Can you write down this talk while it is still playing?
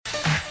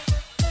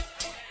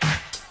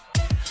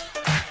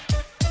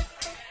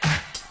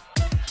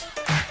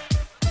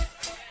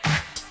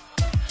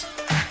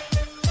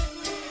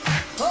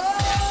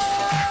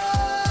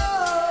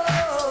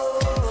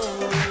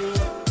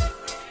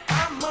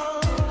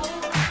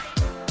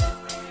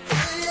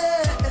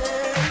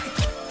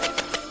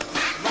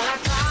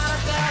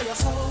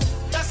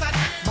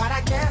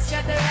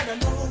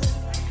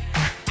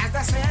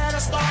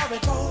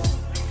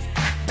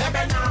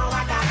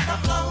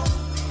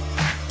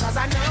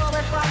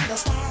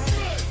understand.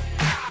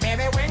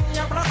 Baby, when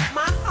you broke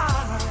my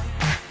heart,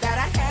 that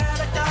I had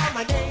to come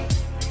again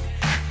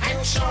and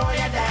show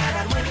you that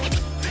I'd win.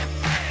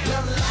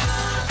 Your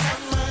love to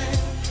mine.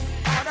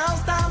 All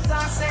those times I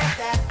said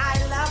that I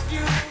love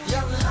you.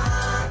 Your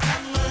love to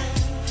mine.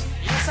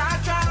 Yes, I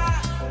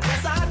tried.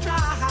 Yes, I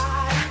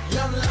tried.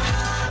 Your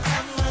love to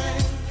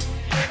mine.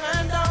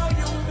 Even though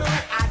you knew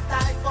I'd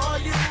die for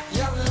you.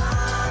 Your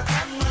love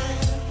to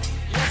mine.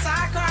 Yes, I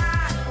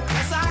cried.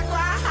 Yes, I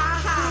cried.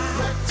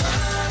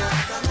 Return of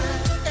the man.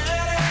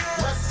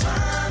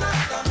 Return of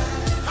the man.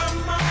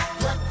 Come on.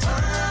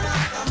 Return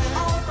of the man.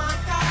 Oh my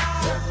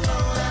God. You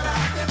know that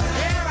I've been there.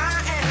 Here I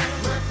am.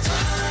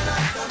 Return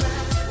of the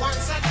man.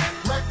 Once again.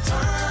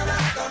 Return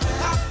of the man.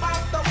 Top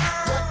of the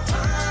world.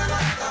 Return of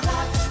the man.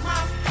 Watch my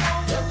flow.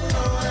 You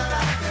know that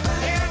I've been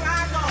there. Here I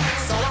go.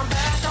 So I'm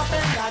back up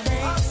in the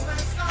game.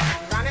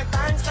 Running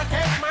things to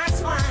take my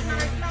swing.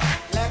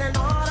 Letting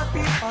all the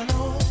people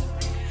know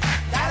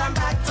that I'm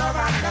back to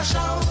run the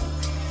show.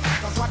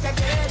 Cause what you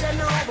did, you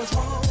know was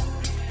wrong.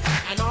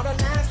 And all the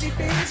nasty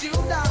things you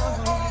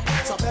done.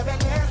 So baby,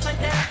 listen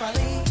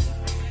carefully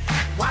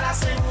while I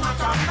sing my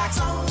comeback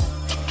song.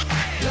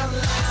 Your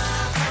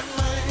love to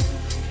mine.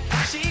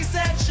 She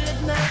said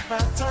she'd never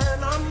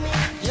turn on me.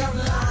 Your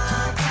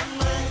love to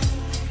mine.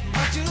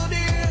 But you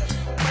did.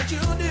 But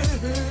you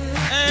did.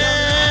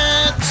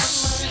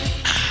 It's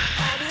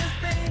All this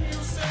pain you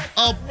said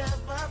Oh. could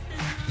never be.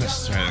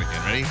 Let's try that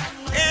again. Ready?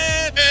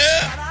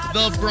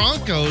 The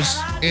Broncos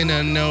in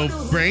a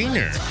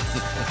no-brainer.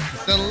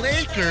 The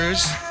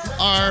Lakers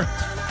are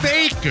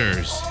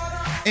fakers.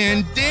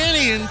 And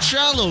Danny and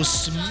Cello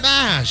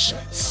smash it.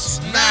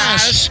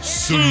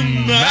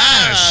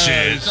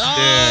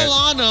 All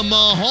on a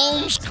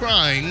Mahomes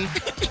crying.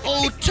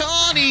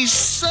 Otani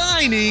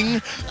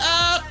signing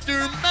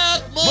after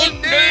Matt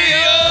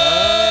Monday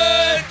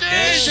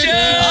edition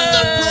of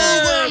the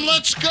program.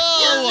 Let's go.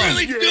 We're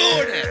really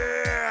doing it.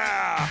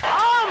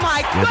 Oh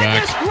my We're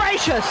goodness back.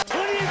 gracious! Who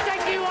do you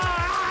think you are?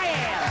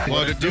 I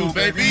What it do,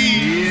 baby?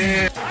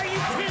 am. Are you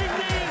kidding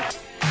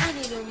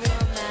me?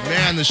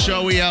 Man, the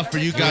show we have for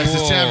you guys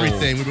is Whoa.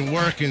 everything. We've been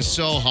working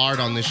so hard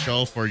on this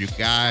show for you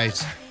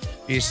guys.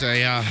 It's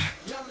a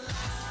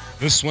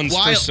This one's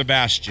Wild- for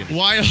Sebastian.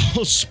 wild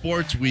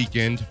sports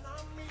weekend.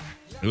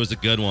 It was a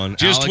good one.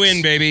 Just Alex,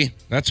 win, baby.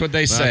 That's what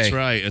they say. That's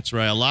right. That's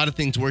right. A lot of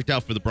things worked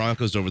out for the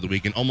Broncos over the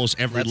weekend. Almost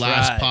every That's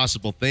last right.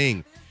 possible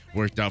thing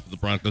worked out for the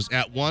Broncos.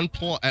 At what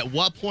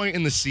point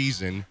in the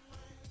season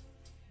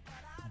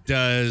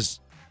does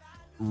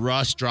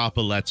Russ drop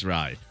a let's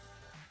ride?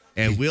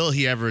 And will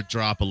he ever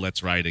drop a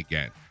let's ride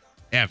again?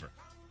 Ever.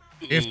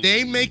 If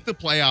they make the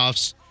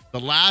playoffs, the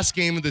last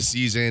game of the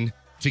season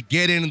to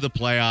get into the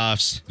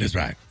playoffs, That's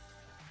right.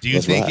 do you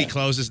Let's think he ride.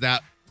 closes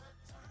that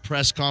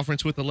press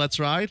conference with a let's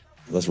ride?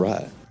 Let's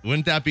ride.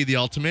 Wouldn't that be the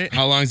ultimate?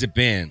 How long's it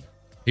been?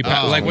 He Oh,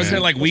 wasn't man.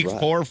 it like That's week right.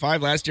 4 or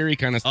 5 last year? He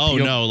kind of Oh,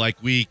 no,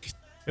 like week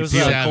It was the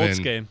 7. Colts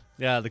game.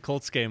 Yeah, the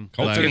Colts game.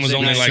 Colts game was Thursday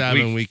only night. like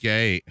 7, week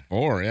 8.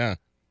 4. Yeah,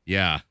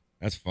 Yeah.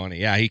 that's funny.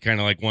 Yeah, he kind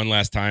of like one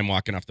last time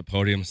walking off the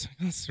podium. It's like,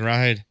 let's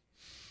ride.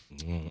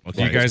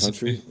 Okay. You guys-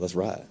 country, let's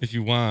ride. If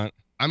you want.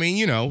 I mean,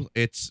 you know,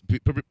 it's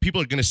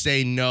people are going to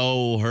say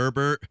no,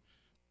 Herbert.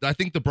 I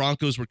think the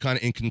Broncos were kind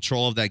of in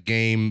control of that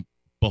game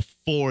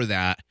before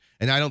that,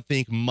 and I don't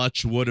think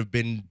much would have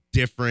been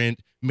different.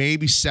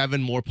 Maybe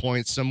 7 more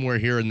points somewhere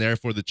here and there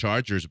for the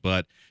Chargers,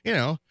 but you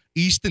know,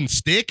 Easton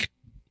Stick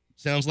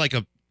sounds like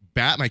a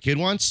bat my kid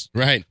wants.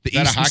 Right. The Is that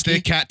a Easton hockey?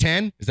 Stick Cat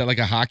 10. Is that like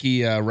a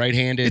hockey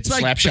right-handed It's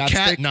like slap the shot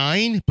Cat stick?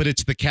 9, but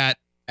it's the Cat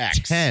X.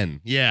 10.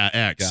 Yeah,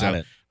 X. Got so,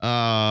 it.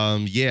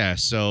 Yeah.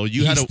 So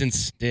you Easton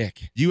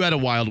Stick. had a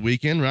wild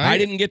weekend, right? I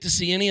didn't get to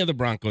see any of the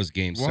Broncos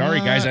games. Sorry,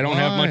 guys. I don't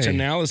have much Why?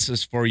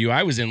 analysis for you.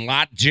 I was in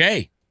Lot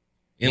J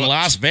in What?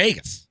 Las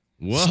Vegas.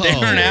 Whoa.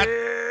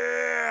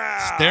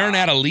 Staring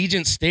at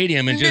Allegiant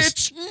Stadium and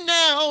just, It's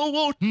now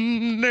or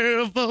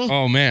never.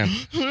 oh, man.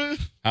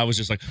 I was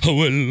just like,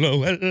 oh,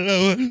 hello,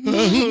 hello,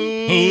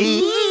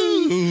 hello.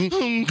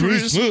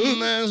 Christmas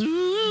without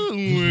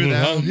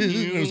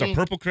It was a you.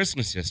 purple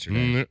Christmas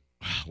yesterday.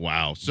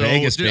 Wow. So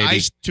Vegas,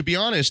 baby. to be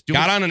honest,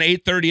 Got on an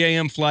 8:30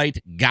 a.m. flight,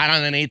 got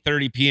on an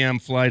 8:30 p.m.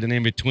 flight, and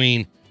in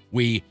between,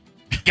 we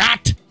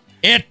got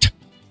it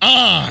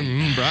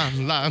on. bright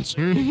lights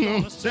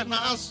set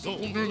my soul.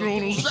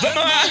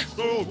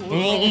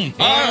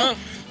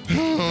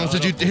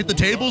 Did you hit the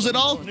tables at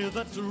all?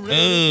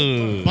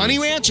 Oh. Bunny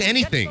Ranch?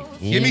 Anything?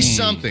 Give me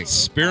something.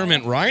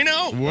 Spearmint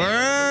Rhino?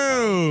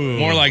 Whoa.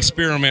 More like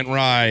Spearmint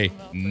Rye.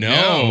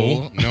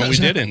 No, we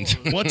didn't.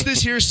 What's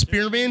this here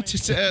spearmint?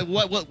 It's,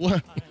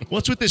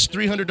 what's with this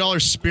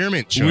 $300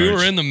 spearmint charge? We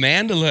were in the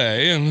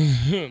Mandalay,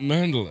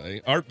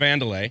 Art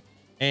Vandalay,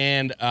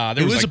 and there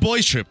It was was a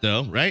boys' trip,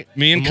 though, right?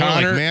 Me and More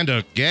Connor- like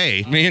Manda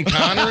gay. me and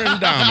Connor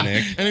and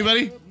Dominic.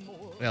 Anybody?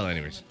 Well,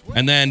 anyways.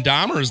 And then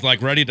Dahmer's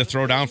like ready to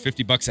throw down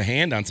 $50 a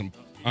hand on some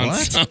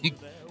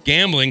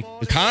gambling.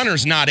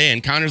 Connor's not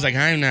in. Connor's like,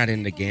 I'm not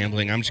into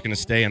gambling. I'm just gonna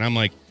stay. And I'm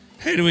like,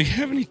 hey, do we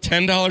have any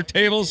 $10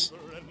 tables?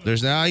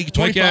 There's now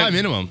 25 Like,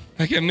 minimum.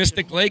 Like at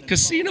Mystic Lake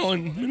Casino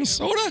in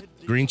Minnesota?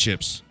 Green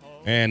chips.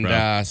 And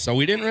Bro. so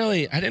I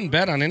didn't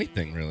bet on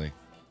anything really.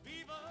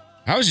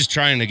 I was just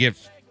trying to get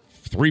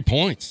 3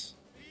 points.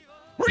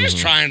 We're just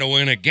trying to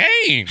win a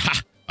game.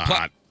 Just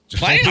hope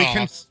we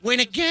can Playoffs. win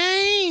a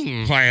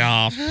game.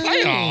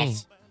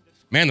 Playoffs.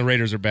 Man, the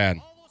Raiders are bad.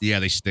 Yeah,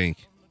 they stink.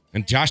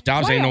 And Josh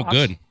Dobbs ain't no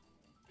good.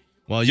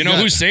 Well, You know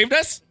who saved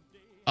us?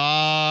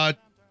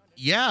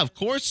 Yeah, of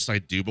course I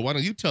do. But why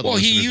don't you tell the Well,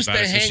 he listeners used about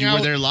to it since hang you were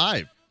out there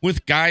live?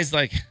 With guys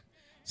like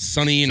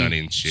Sonny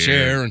and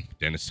Cher and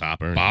Dennis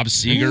Hopper, Bob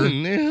Seger.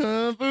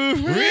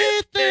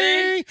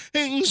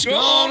 Everything's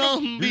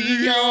gonna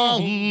be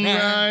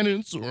alright.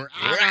 It's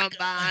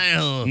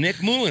right.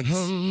 Nick Mullins.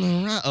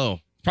 Oh,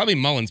 Probably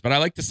Mullins, but I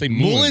like to say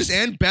Mullins. Mullins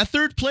and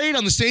Beathard played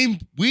on the same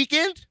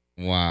weekend.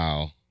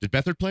 Wow. Did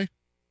Beathard play?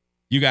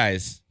 You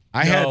guys,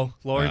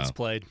 Lawrence Wow.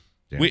 played.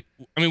 we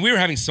were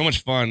having so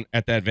much fun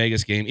at that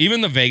Vegas game.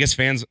 Even the Vegas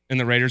fans and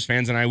the Raiders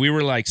fans and I, we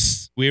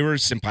were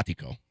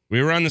simpatico.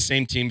 We were on the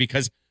same team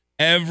because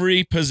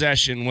every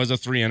possession was a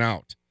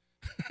 3-and-out.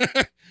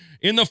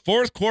 In the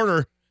fourth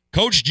quarter,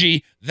 Coach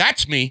G,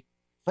 that's me,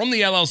 from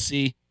the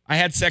LLC, I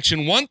had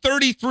section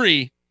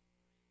 133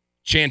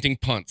 chanting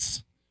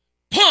punts.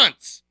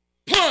 Punts!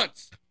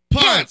 Punts!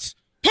 Punts!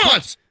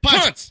 Punts!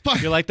 Punts!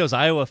 You're like those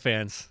Iowa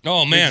fans.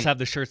 Oh, They man. just have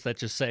the shirts that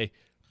just say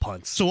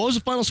punts. So what was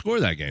the final score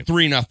of that game?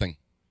 3-0.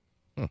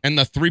 Huh. And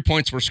the 3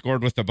 points were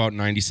scored with about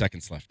 90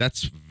 seconds left.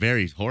 That's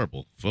very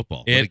horrible football.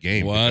 What a It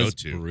game was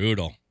to go to.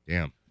 brutal.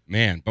 Damn.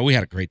 Man, but we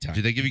had a great time.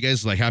 Did they give you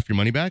guys like half your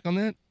money back on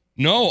that?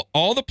 No,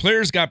 all the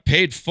players got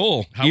paid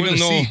full. How were the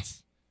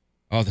seats?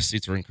 Oh, the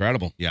seats were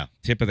incredible. Yeah.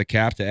 Tip of the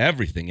cap to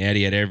everything.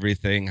 Eddie had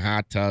everything.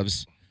 Hot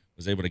tubs.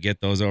 Was able to get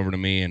those over to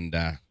me and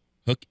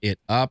hook it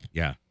up.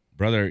 Yeah.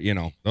 Brother,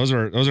 those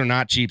are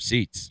not cheap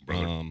seats.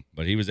 Brother.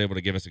 But he was able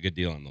to give us a good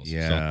deal on those.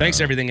 Yeah. So thanks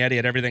everything, Eddie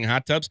at Everything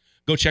Hot Tubs.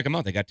 Go check them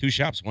out. They got 2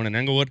 shops, one in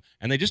Englewood,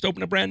 and they just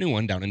opened a brand new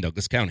one down in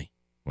Douglas County.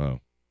 Whoa.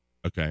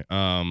 Okay.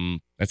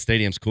 That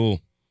stadium's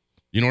cool.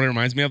 You know what it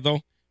reminds me of though?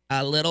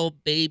 A little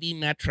baby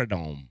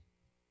Metrodome.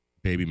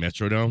 Baby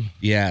Metrodome.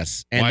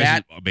 Yes. And Why that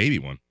is it a baby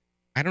one?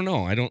 I don't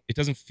know. It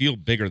doesn't feel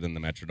bigger than the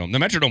Metrodome. The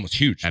Metrodome was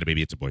huge. Had a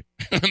baby, it's a boy.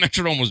 The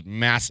Metrodome was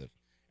massive.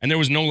 And there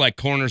was no like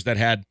corners that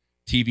had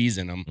TVs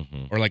in them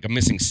or like a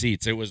missing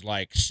seats. It was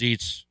like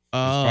seats as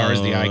far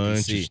as the eye can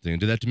see. Interesting.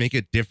 Did that to make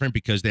it different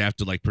because they have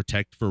to like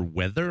protect for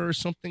weather or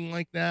something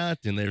like that?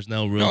 And there's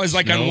no real. No, it's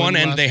like snow on one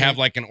in end they Alaska? have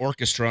like an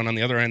orchestra, and on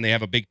the other end they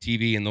have a big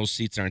TV, and those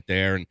seats aren't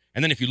there.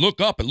 And then if you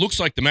look up, it looks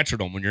like the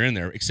Metrodome when you're in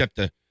there, except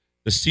the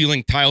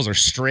ceiling tiles are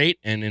straight,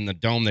 and in the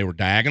dome they were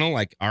diagonal,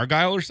 like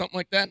Argyle or something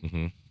like that.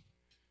 Mhm.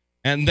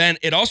 And then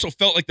it also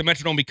felt like the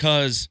Metrodome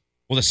because,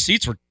 well, the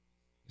seats were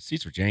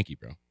janky,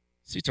 bro.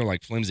 Seats are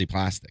like flimsy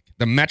plastic.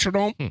 The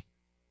Metrodome,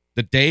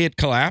 the day it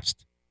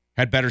collapsed,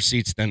 had better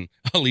seats than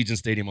Allegiant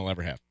Stadium will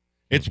ever have.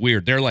 It's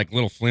weird. They're like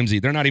little flimsy.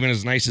 They're not even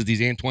as nice as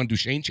these Antoine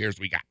Duchesne chairs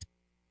we got.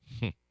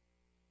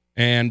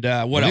 And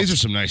what else? These are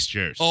some nice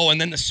chairs. Oh, and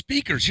then the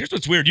speakers. Here's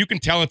what's weird. You can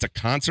tell it's a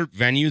concert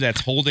venue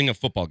that's holding a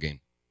football game.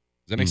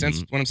 Does that make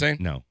sense, what I'm saying?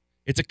 No.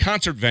 It's a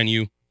concert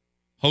venue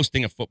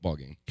hosting a football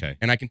game. Okay.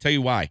 And I can tell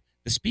you why.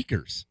 The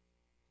speakers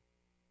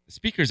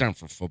aren't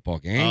for football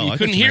game. Oh, I You thought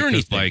couldn't you hear meant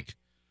 'cause, anything. like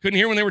Couldn't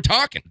hear when they were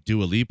talking.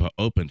 Dua Lipa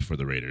opened for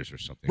the Raiders or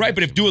something. Right,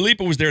 but if Dua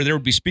Lipa was there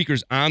would be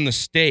speakers on the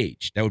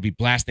stage that would be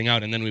blasting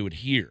out, and then we would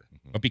hear.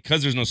 But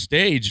because there's no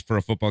stage for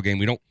a football game,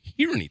 we don't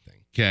hear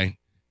anything. Okay.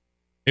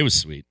 It was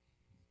sweet.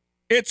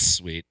 It's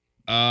sweet.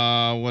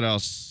 What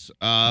else?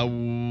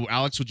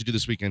 Alex, what'd you do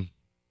this weekend?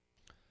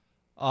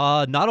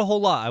 Not a whole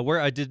lot. I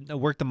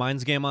worked the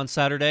Mines game on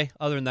Saturday.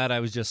 Other than that,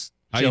 I was just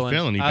How chilling. you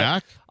feeling? You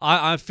back?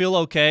 I feel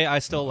okay. I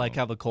still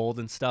have a cold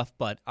and stuff,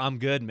 but I'm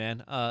good,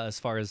 man. As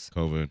far as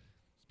COVID.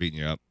 It's beating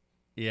you up.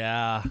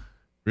 yeah,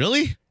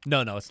 Really?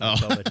 no, it's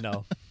not Oh. COVID.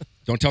 No,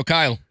 Don't tell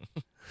Kyle.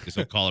 Guess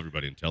I'll call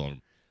everybody and tell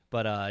them.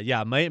 but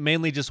yeah,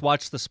 mainly just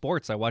watch the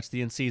sports. I watched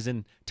the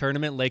in-season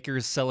tournament.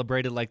 Lakers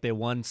celebrated like they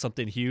won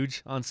something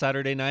huge on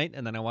Saturday night,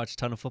 and then I watched a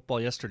ton of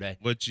football yesterday.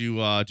 What'd you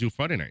do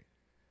Friday night?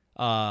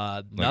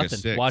 Nothing.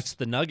 6. Watched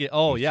the Nugget.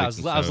 Oh yeah, I 6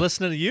 was, and I was 7.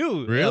 listening to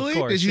you. Really? Of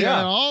course. Did you yeah.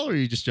 at all, or are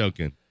you just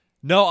joking?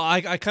 No,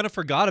 I kind of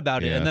forgot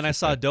about it, Yeah, and then I that's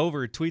saw okay.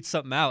 Dover tweet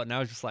something out, and I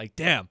was just like,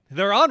 "Damn,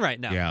 they're on right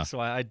now." Yeah. So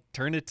I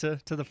turned it to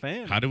the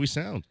fan. How do we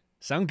sound?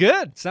 Sound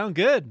good.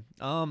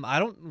 I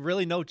don't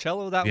really know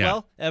cello that Yeah.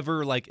 well.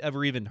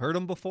 Ever even heard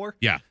him before.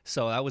 Yeah.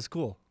 So that was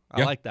cool.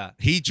 I Yeah. like that.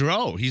 He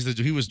drove.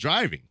 He was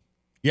driving.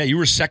 Yeah, you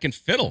were second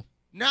fiddle.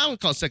 Now I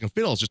don't call it second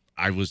fiddle. It's just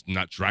I was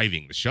not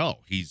driving the show.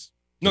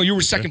 No, you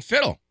were second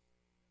fiddle.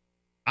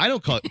 I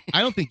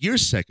don't think you're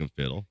second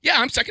fiddle. Yeah,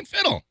 I'm second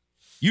fiddle.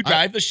 You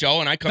drive the show,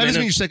 and I come That in. doesn't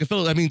mean And, you're second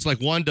fiddle. That means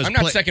like one does. I'm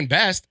not play- second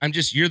best.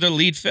 You're the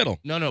lead fiddle.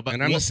 No, but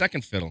And I'm the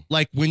second fiddle.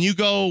 like when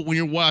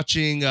you're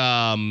watching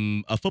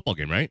a football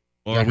game, right?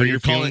 Or Did I when hurt you're your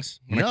calling feelings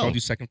when I called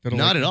you second fiddle?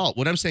 Not at all.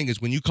 What I'm saying is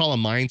when you call a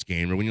Mines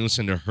game or when you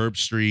listen to Herb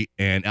Street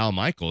and Al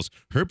Michaels,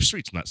 Herb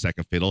Street's not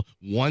second fiddle.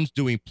 One's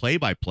doing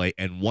play-by-play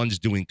and one's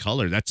doing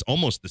color. That's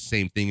almost the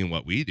same thing in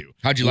what we do.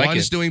 How'd you like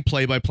One's it? doing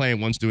play-by-play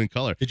and one's doing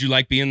color. Did you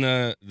like being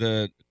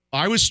the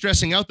I was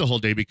stressing out the whole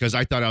day because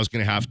I thought I was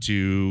going to have to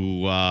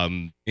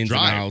Ins and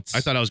drive. outs. I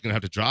thought I was going to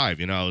have to drive.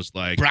 I was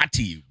like, Brought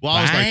to you. well,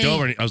 I was like, by-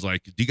 over. I was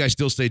like, do you guys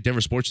still stay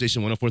Denver Sports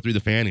Station 104.3 The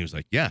Fan? He was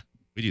like, yeah,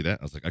 we do that.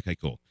 I was like, okay,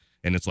 cool.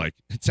 And it's like,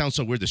 it sounds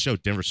so weird. The show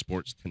Denver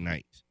Sports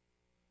Tonight.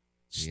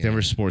 It's Yeah.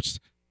 Denver Sports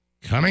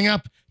coming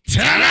up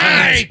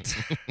tonight.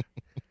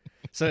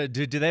 So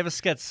do they have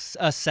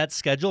a set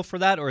schedule for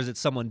that, or is it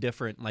someone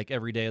different like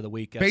every day of the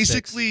week? At 6?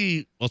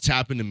 Basically, what's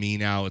happened to me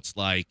now, it's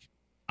like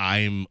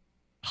I'm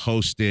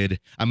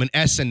an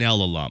SNL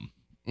alum.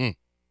 You know what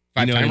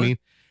I Five-timer? mean?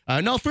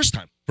 No, first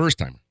time.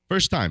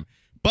 First time.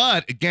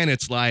 But again,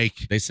 it's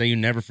like They say you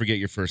never forget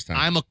your first time.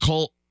 I'm a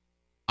cult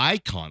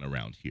icon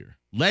around here.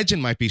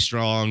 Legend might be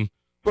strong.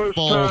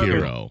 Full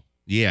hero.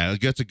 Yeah,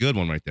 that's a good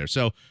one right there.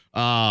 So,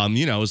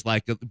 it's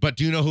like, but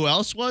do you know who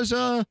else was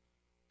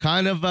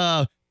kind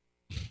of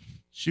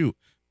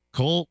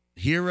cult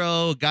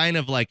hero, kind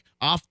of like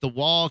off the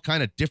wall,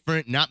 kind of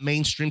different, not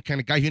mainstream kind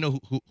of guy? You know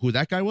who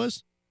that guy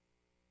was?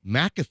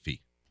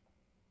 McAfee.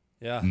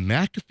 Yeah.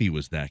 McAfee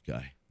was that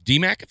guy. D.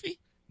 McAfee?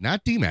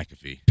 Not D.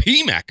 McAfee.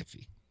 P.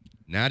 McAfee.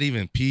 Not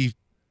even Push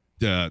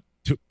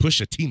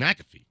a T.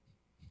 McAfee.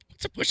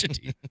 What's a push a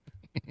T?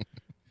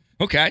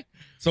 Okay.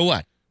 So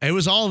what? It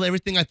was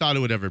everything I thought it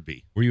would ever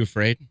be. Were you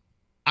afraid?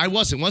 I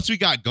wasn't. Once we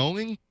got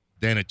going,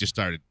 then it just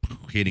started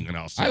hitting on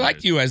all I cylinders.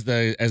 liked you as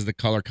the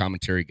color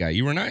commentary guy.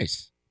 You were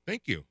nice.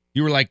 Thank you.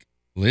 You were like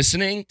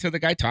listening to the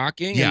guy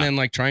talking Yeah. and then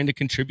like trying to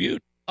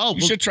contribute. Oh,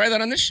 You should try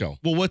that on this show.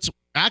 Well, what's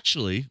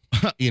actually,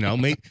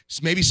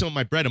 maybe some of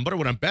my bread and butter,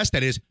 what I'm best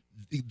at is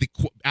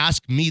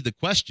ask me the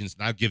questions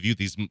and I'll give you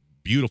these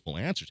beautiful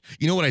answers.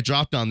 You know what I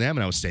dropped on them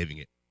and I was saving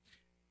it?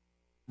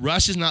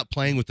 Russ is not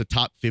playing with the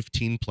top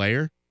 15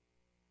 player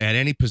at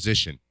any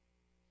position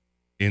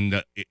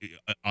in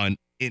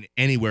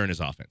anywhere in his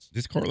offense.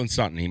 This Cortland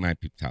Sutton, he might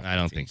be top. I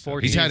don't 15. think so.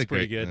 14 He's had is a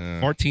pretty great.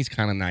 good. 14's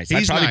kind of nice.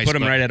 He's I'd probably nice, put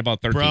him but- right at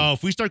about 13. Bro,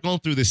 if we start going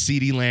through the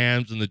CD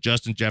Lambs and the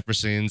Justin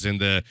Jeffersons and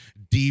the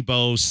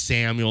Debo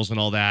Samuels and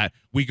all that,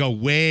 we go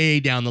way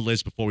down the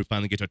list before we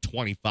finally get to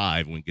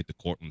 25 when we get to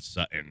Cortland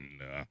Sutton.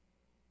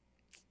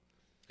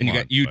 and Come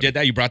on, you buddy. did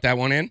that? You brought that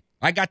one in?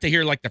 I got to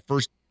hear like the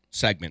first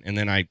segment, and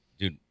then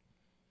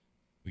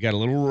we got a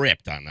little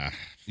ripped on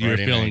You were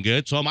Friday feeling night.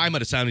 good, so I might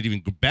have sounded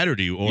even better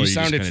to you. Or You just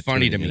sounded kinda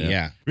funny to tuning me, it out.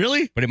 yeah.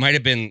 Really? But it might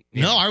have been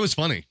No, I was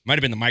funny. might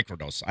have been the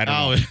microdose. I don't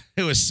Oh, know.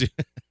 it was.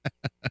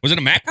 Was it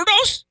a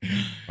macrodose?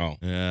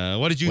 Oh,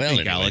 What did you Well,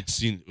 think, anyway. Alex?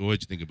 What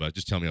did you think about it?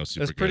 Just tell me how It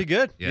super was pretty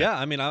good. Yeah. Yeah.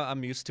 I mean,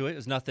 I'm used to it.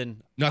 It's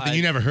nothing. Nothing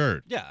you never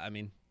heard. Yeah. I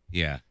mean,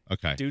 Yeah.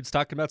 Okay. dudes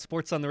talking about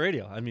sports on the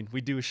radio. I mean,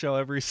 we do a show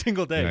every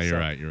single day. Yeah, so. you're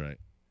right. You're right.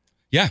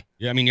 yeah.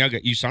 I mean,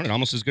 you sounded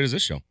almost as good as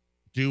this show.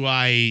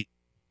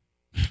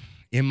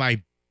 Am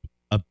I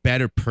a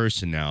better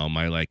person now? Am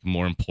I like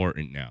more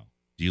important now?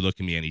 Do you look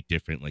at me any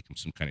different, like I'm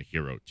some kind of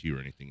hero to you or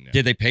anything now?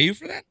 Did they pay you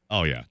for that?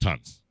 Oh yeah,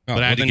 tons. Oh,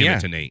 but I had to well, then give yeah.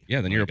 it to Nate. Yeah,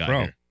 then when you're I a got pro.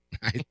 here.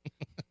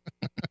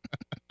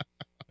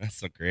 That's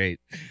so great.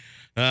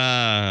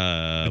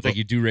 but- It's like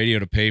you do radio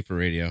to pay for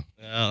radio.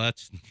 Oh,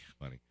 that's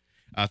funny.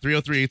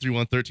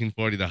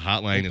 303-831-1340, the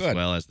hotline, as good.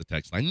 well as the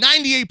text line.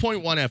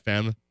 98.1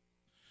 FM,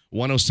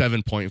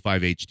 107.5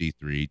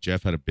 HD3.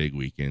 Jeff had a big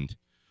weekend.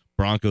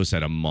 Broncos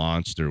had a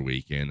monster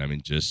weekend. I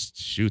mean, they're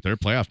a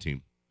playoff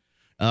team.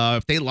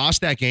 If they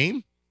lost that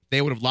game,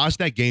 they'd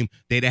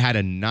have had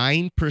a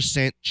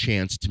 9%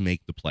 chance to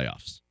make the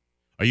playoffs.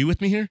 Are you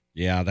with me here?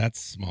 Yeah, that's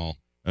small.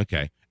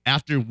 Okay.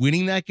 After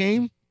winning that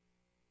game,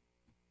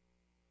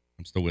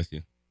 I'm still with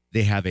you.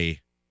 they have a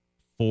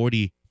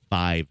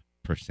 45%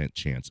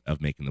 chance of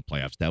making the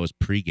playoffs. That was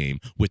pregame.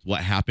 With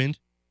what happened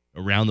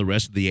around the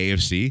rest of the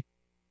AFC,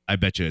 I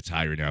bet you it's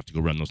higher now. I have to go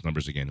run those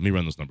numbers again. Let me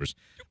run those numbers.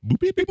 Boop,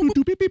 beep, beep, boop,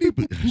 doop, beep, beep,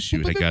 boop.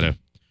 Shoot,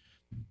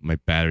 my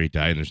battery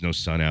died and there's no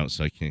sun out,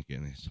 so I can't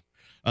get this.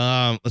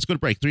 Let's go to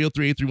break.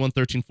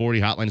 303-831-1340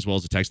 hotline, as well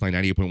as the text line,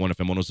 98.1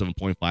 FM,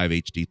 107.5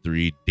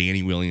 HD3.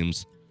 Danny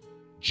Williams,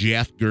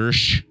 Jeff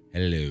Gersh.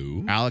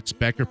 Hello. Alex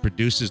Becker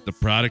produces the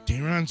product. He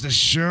runs the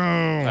show.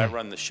 I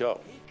run the show.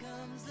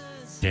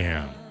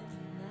 Damn.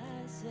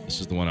 This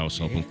is the one I was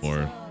hoping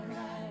for.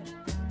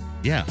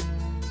 Yeah.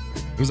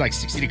 It was like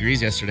 60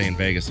 degrees yesterday in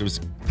Vegas. It was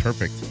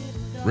perfect.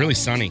 Really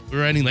sunny.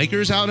 Were any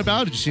Lakers out and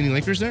about? Did you see any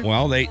Lakers there?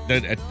 Well,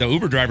 the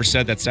Uber driver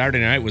said that Saturday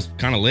night was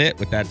kind of lit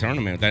with that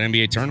tournament, with that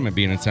NBA tournament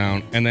being in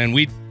town. And then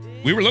we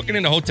were looking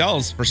into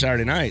hotels for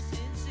Saturday night,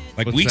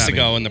 like What's weeks that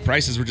ago, mean? and the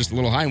prices were just a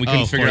little high, and we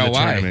couldn't figure for out the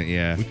why. tournament,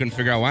 yeah. We couldn't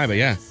figure out why, but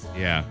yeah,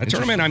 Yeah. that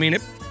tournament. I mean,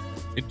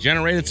 it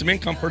generated some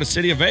income for the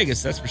city of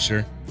Vegas, that's for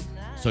sure.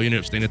 So you ended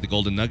up staying at the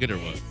Golden Nugget or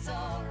what?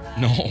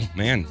 No,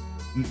 man,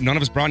 none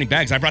of us brought any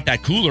bags. I brought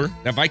that cooler,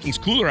 that Vikings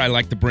cooler I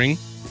like to bring.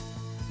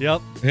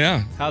 Yep.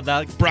 Yeah, How'd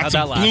that brought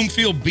some last?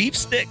 Bloomfield beef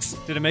sticks.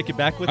 Did it make it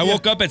back with I you?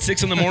 woke up at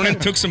 6 a.m,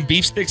 took some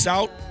beef sticks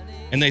out,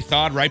 and they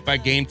thawed right by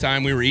game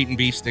time. We were eating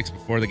beef sticks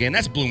before the game.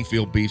 That's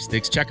Bloomfield beef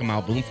sticks. Check them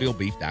out,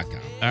 bloomfieldbeef.com.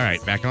 All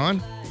right, back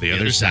on the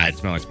other side.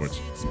 Smell like sports.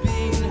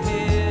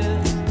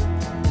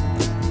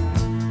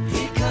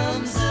 Here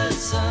comes the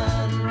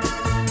sun.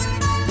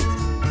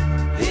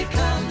 Here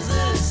comes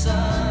the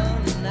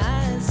sun. And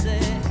I say,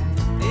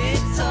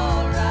 it's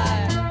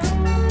alright.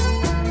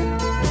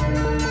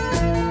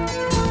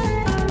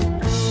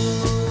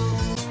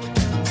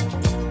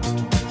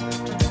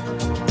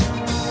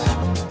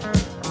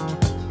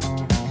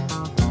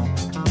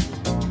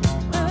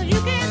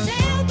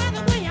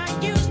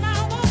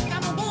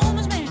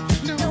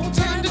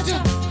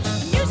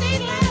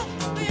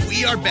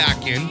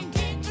 back in.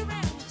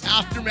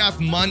 Aftermath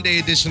Monday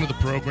edition of the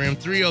program,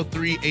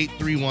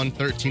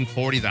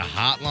 303-831-1340, the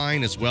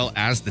hotline as well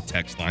as the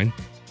text line.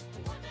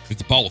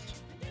 It's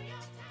both.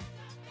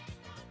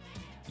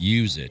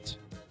 Use it.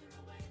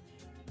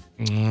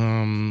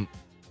 We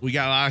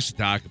got lots to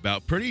talk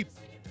about. Pretty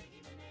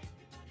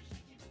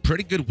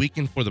good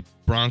weekend for the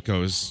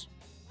Broncos.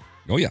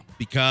 Oh, yeah.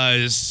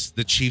 Because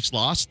the Chiefs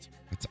lost.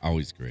 That's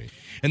always great.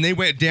 And they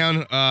went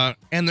down,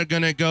 and they're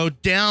going to go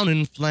down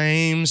in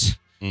flames.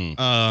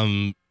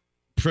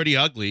 Pretty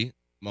ugly.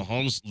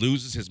 Mahomes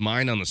loses his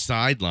mind on the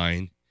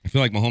sideline. I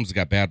feel like Mahomes has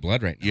got bad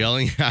blood right now.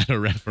 Yelling at a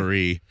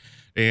referee.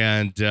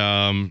 And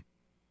I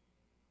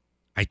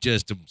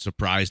just am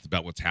surprised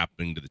about what's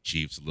happening to the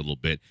Chiefs a little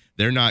bit.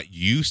 They're not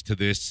used to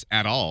this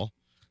at all.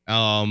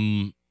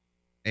 And,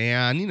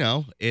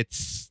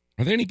 it's...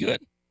 Are they any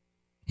good?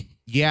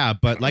 Yeah,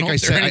 but like I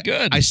said,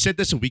 good. I said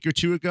this a week or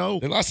two ago.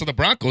 They lost to the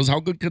Broncos.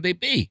 How good could they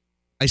be?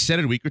 I said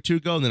it a week or two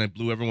ago, and then I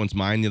blew everyone's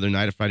mind the other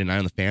night, Friday night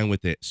on the fan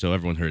with it, so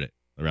everyone heard it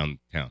around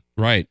town.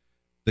 Right.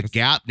 The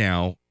gap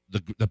now,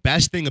 the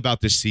best thing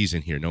about this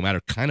season here, no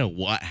matter kind of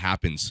what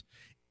happens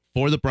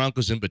for the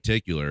Broncos in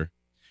particular,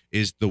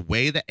 is the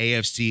way the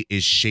AFC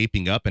is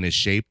shaping up and is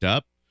shaped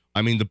up.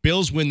 I mean, the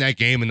Bills win that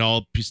game, and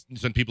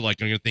some people are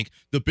going to think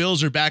the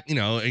Bills are back,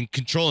 in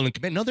control and in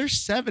command. No, they're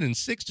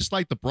 7-6, just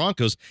like the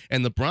Broncos,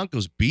 and the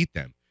Broncos beat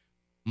them.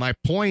 My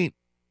point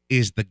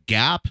is the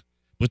gap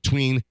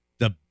between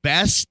the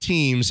best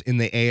teams in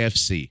the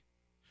AFC.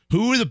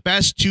 Who are the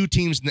best two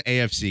teams in the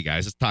AFC,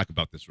 guys? Let's talk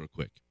about this real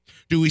quick.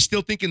 Do we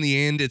still think in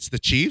the end it's the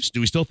Chiefs?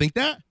 Do we still think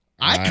that?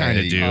 I kind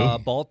of do.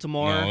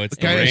 Baltimore. No, it's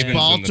Okay, the it's Ravens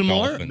Baltimore. and the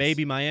Dolphins.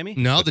 Maybe Miami.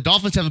 No, the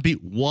Dolphins haven't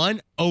beat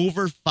one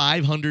over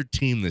 500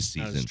 team this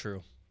season. That's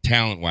true.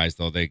 Talent-wise,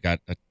 though, they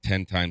got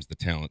 10 times the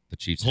talent the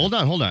Chiefs Hold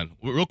on.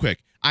 Real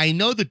quick. I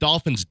know the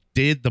Dolphins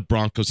did the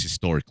Broncos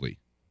historically,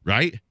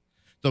 right?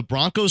 The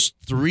Broncos,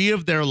 3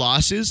 of their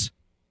losses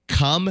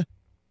come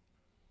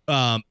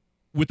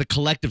with a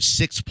collective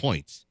 6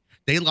 points.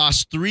 They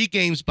lost 3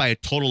 games by a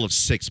total of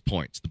 6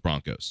 points, the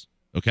Broncos.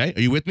 Okay?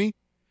 Are you with me?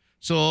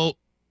 So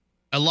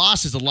a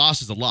loss is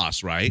a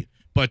loss, right?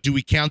 But do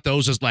we count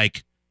those as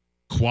like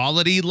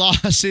quality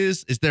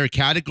losses? Is there a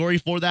category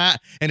for that?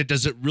 And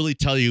does it really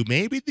tell you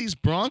maybe these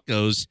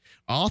Broncos,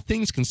 all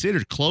things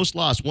considered, close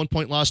loss,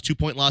 1-point loss,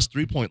 2-point loss,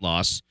 3-point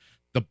loss,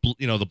 the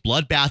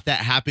bloodbath that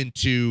happened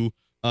to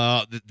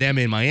them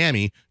in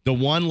Miami, the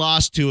one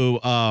loss to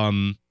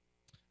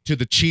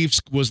the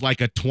Chiefs was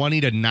like a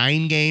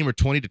 20-9 game or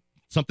 20 to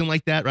something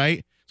like that,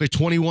 right? It's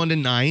like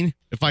 21-9.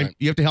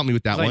 You have to help me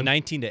with that Like one.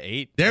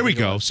 19-8. There we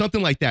go.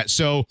 Something like that.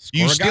 So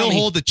you still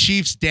hold the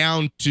Chiefs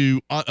down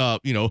to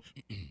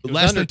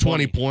less than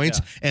 20 points.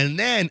 Yeah. And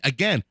then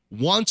again,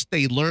 once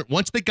they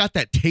got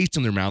that taste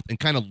in their mouth and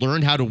kind of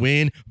learned how to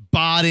win,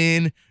 bought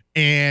in,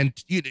 and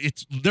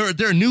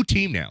they're a new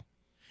team now.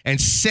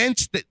 And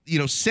since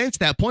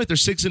that point, they're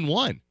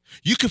 6-1.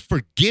 You could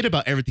forget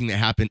about everything that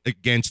happened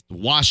against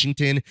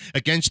Washington,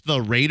 against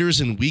the Raiders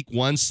in Week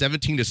 1,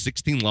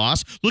 17-16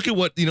 loss. Look at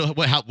what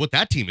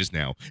that team is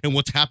now and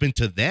what's happened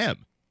to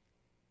them.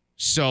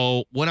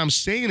 So what I'm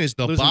saying is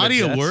the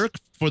body of work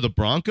for the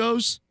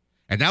Broncos,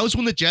 and that was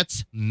when the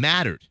Jets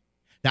mattered.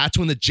 That's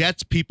when the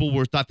Jets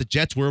thought the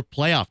Jets were a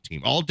playoff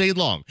team all day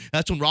long.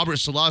 That's when Robert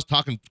Saleh's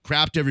talking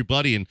crap to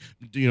everybody and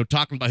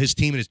talking about his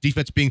team and his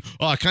defense being,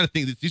 I kind of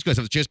think that these guys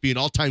have a chance to be an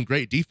all-time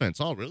great defense.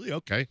 Oh, really?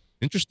 Okay,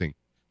 interesting.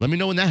 Let me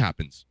know when that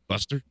happens,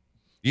 Buster.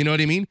 You know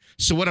what I mean?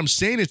 So what I'm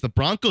saying is the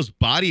Broncos'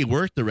 body of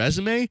work, the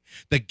resume,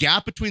 the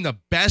gap between the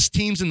best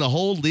teams in the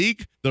whole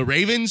league, the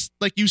Ravens,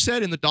 like you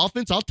said, and the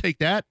Dolphins, I'll take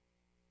that.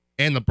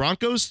 And the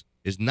Broncos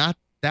is not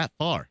that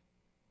far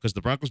because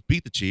the Broncos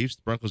beat the Chiefs,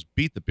 the Broncos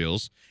beat the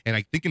Bills, and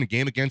I think in a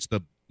game against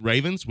the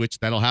Ravens, which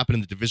that'll happen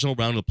in the divisional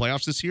round of the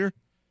playoffs this year,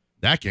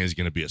 that game is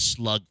going to be a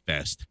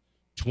slugfest.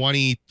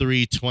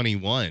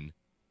 23-21.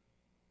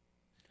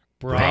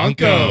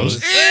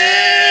 Broncos.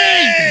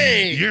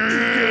 Hey!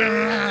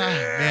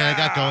 Yeah! Man, I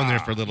got going there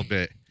for a little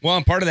bit. Well,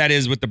 and part of that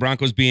is with the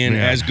Broncos being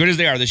as good as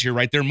they are this year,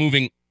 right? They're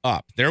moving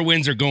up. Their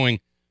wins are going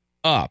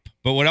up.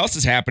 But what else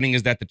is happening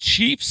is that the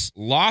Chiefs'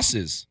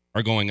 losses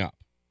are going up,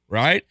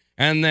 right?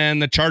 And then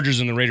the Chargers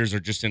and the Raiders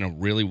are just in a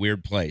really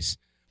weird place.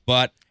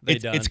 But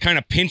it's kind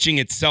of pinching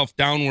itself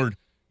downward.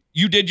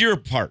 You did your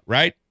part,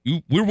 right?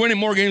 We're winning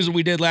more games than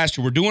we did last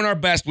year. We're doing our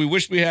best. We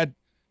wish we had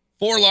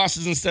 4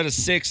 losses instead of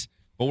 6,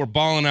 but we're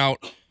balling out.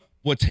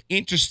 What's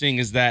interesting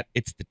is that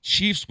it's the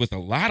Chiefs with a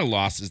lot of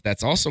losses.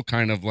 That's also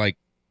kind of like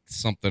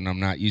something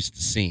I'm not used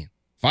to seeing.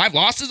 5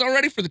 losses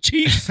already for the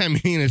Chiefs? I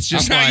mean, it's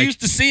just I'm not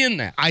used to seeing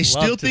that. I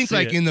still think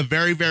like in the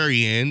very,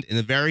 very end,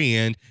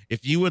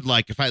 if you would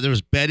like, there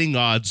was betting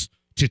odds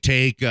to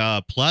take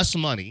plus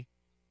money,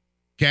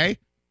 okay?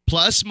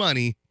 Plus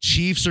money,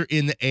 Chiefs are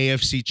in the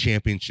AFC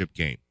Championship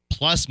game.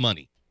 Plus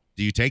money.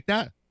 Do you take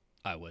that?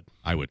 I would.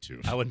 I would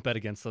too. I wouldn't bet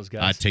against those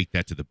guys. I'd take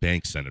that to the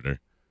bank, Senator.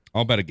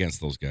 I'll bet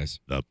against those guys.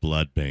 The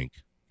blood bank.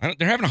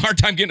 They're having a hard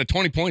time getting to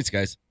 20 points,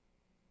 guys.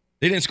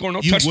 They didn't score no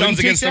You wouldn't touchdowns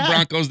take against the that?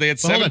 Broncos. They had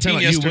Well, hold on, 17 time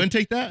out. You yesterday. wouldn't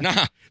take that?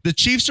 Nah. The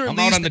Chiefs are at I'm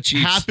out least on the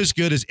Chiefs. half as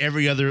good as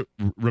every other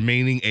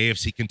remaining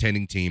AFC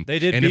contending team. They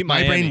did and beat if my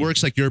Miami. brain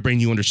works like your brain,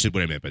 you understood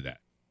what I meant by that.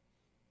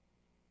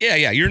 Yeah.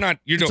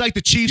 It's like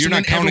the Chiefs you're and not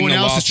then counting everyone the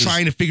else losses. is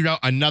trying to figure out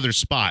another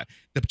spot.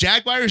 The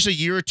Jaguars are a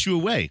year or two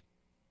away.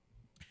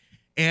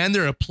 And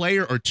they're a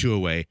player or two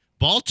away.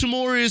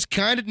 Baltimore is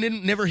kind of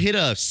never hit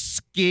a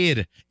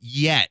skid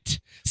yet.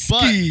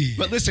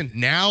 But listen,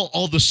 now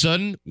all of a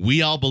sudden,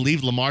 we all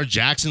believe Lamar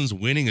Jackson's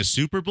winning a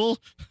Super Bowl?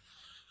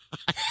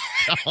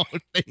 I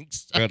don't think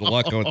so. Good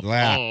luck with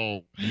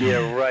that.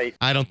 Yeah, right.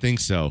 I don't think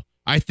so.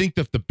 I think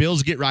that if the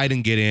Bills get right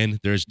and get in,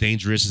 they're as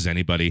dangerous as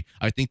anybody.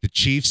 I think the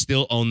Chiefs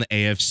still own the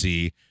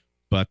AFC.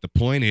 But the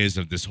point is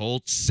of this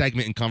whole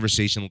segment and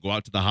conversation, we'll go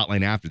out to the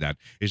hotline after that,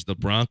 is the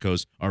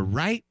Broncos are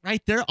right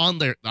there on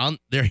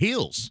their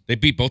heels. They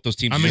beat both those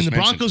teams. I you mean, just the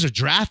mentioned. Broncos are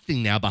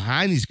drafting now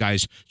behind these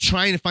guys,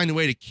 trying to find a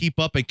way to keep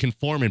up and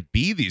conform and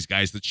be these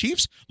guys. The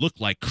Chiefs look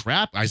like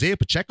crap. Isaiah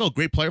Pacheco,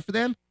 great player for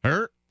them,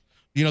 hurt.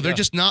 You know, they're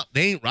just not,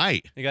 they ain't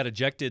right. They got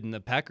ejected in the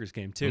Packers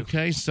game, too.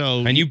 Okay, so.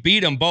 And you beat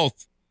them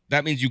both.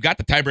 That means you got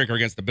the tiebreaker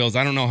against the Bills.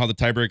 I don't know how the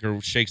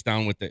tiebreaker shakes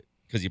down with it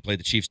because you played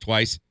the Chiefs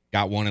twice,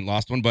 got one and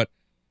lost one. But,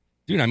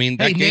 dude, I mean,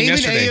 that Hey, game name an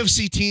yesterday.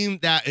 AFC team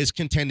that is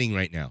contending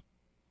right now.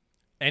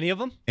 Any of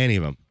them? Any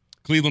of them.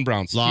 Cleveland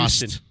Browns.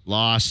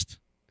 Lost.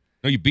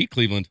 No, you beat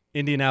Cleveland.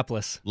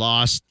 Indianapolis.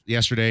 Lost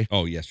yesterday.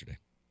 Oh, yesterday.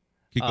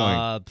 Keep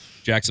going.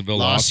 Jacksonville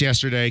Lost lost.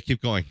 yesterday.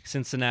 Keep going.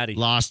 Cincinnati.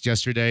 Lost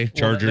yesterday.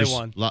 Chargers. They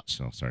won.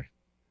 Sorry.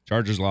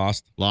 Chargers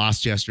lost.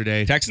 Lost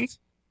yesterday. Texans?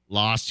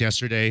 Lost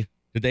yesterday.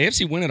 Did the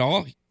AFC win at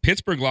all?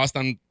 Pittsburgh lost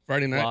on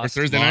Friday night Lost.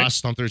 or Thursday night?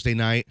 Lost on Thursday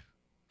night.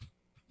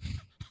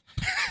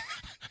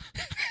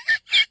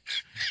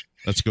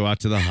 Let's go out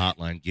to the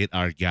hotline. Get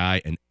our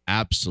guy an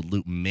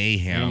absolute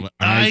mayhem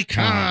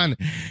icon.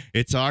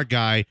 It's our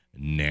guy,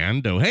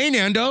 Nando. Hey,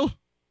 Nando.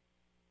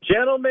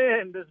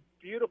 Gentlemen, this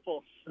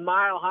beautiful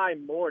smile high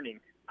morning.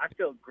 I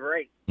feel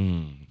great.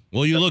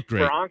 Well, you look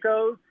great.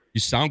 Broncos. You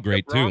sound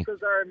great, the too. Broncos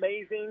are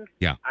amazing.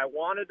 Yeah. I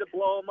wanted to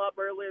blow them up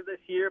earlier this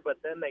year, but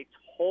then they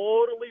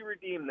totally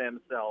redeemed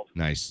themselves.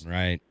 Nice.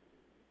 Right.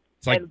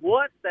 It's like, And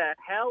what the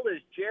hell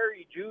is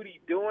Jerry Jeudy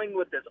doing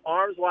with his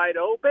arms wide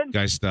open?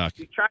 Guy's stuck.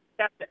 He's trying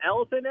to catch the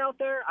elephant out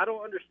there? I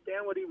don't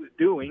understand what he was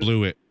doing.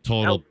 Blew it.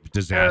 Total That was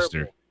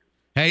disaster.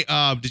 terrible.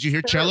 Hey, did you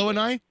hear Cello and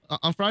I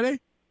on Friday?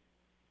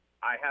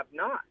 I have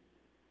not.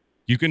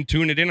 you can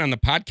tune it in on the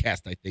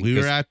podcast, I think. We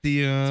were 'cause at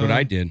the. That's what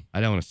I did.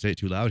 I don't want to say it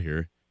too loud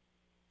here.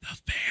 The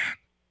Fan.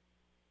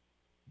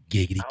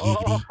 Giggity,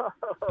 giggity.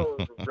 Oh,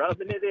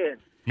 rubbing it in.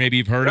 Maybe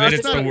you've heard of it.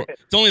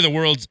 It's only the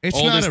world's It's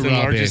oldest not a and rub in.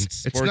 largest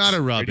It's sports not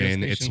a rub radio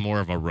in. It's station. more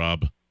of a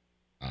rub.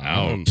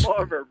 Um,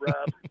 More of a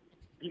rub.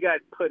 You guys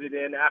put it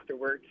in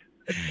afterwards.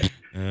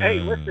 Hey,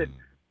 listen,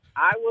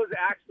 I was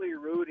actually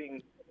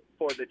rooting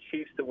for the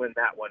Chiefs to win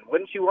that one.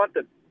 Wouldn't you want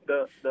the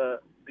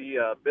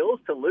Bills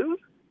to lose?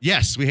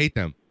 Yes, we hate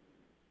them.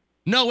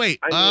 No, wait.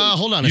 I mean,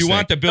 Hold on a You sec.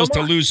 want the Bills to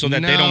Come on. lose so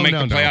that they don't make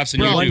the playoffs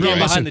and Bro, you One do. game bro, right?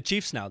 listen. behind the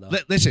Chiefs now, though.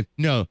 Listen,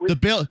 no.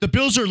 The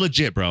Bills are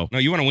legit, bro. No,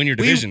 you want to win your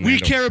We division.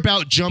 Nando. care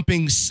about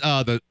jumping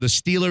the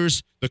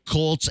Steelers, the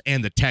Colts,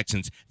 and the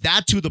Texans.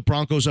 That's who the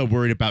Broncos are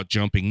worried about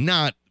jumping,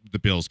 not the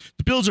Bills.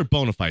 The Bills are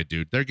bona fide,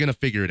 dude. They're going to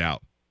figure it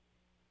out.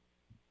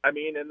 I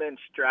mean, and then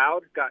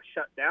Stroud got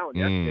shut down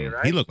yesterday,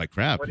 right? He looked like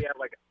crap. What do you have,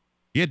 like?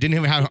 Yeah, didn't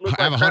even have He looked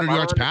 100 like crap. I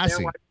yards don't understand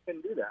passing. Why he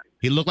couldn't do that.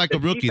 He looked like The a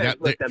rookie.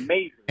 defense looked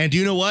amazing. And do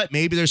you know what?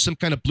 Maybe there's some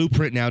kind of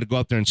blueprint now to go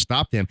out there and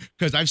stop them.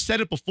 Because I've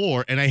said it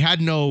before, and I had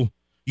no,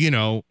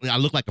 I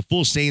look like a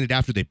fool saying it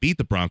after they beat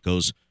the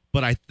Broncos.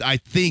 But I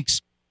think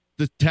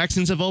the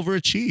Texans have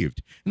overachieved.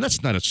 And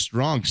that's not a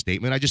strong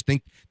statement. I just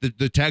think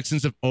the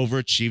Texans have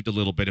overachieved a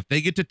little bit. If they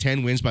get to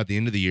 10 wins by the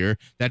end of the year,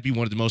 that'd be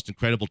one of the most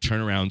incredible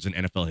turnarounds in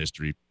NFL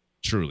history.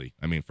 Truly.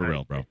 I mean, for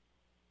real, bro.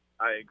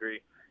 I agree.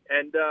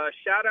 And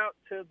shout out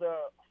to the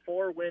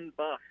 4-win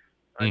Buffs.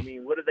 I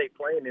mean, what are they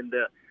playing in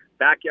the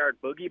backyard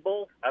boogie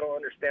bowl? I don't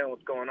understand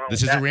what's going on.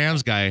 This with is that. a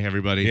Rams guy,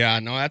 everybody. Yeah,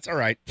 no, that's all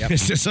right. Yep.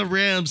 This is a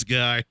Rams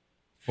guy.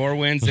 4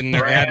 wins and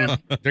they're adding.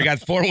 They got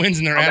 4 wins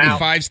and they're I'm adding out.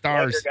 5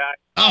 stars. Laker guy.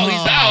 Oh,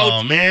 he's out.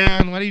 Oh,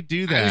 man. Why do you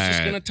do that? I was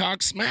just gonna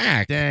talk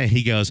smack. There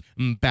he goes.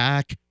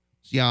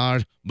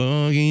 Backyard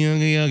boogie,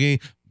 oogie,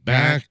 oogie.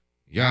 Backyard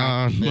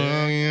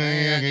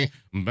boogie, oogie,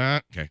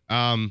 back. Okay.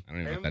 I don't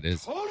even know what that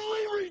is.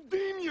 Totally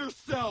redeem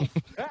yourself.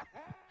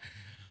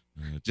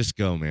 Just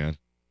go, man.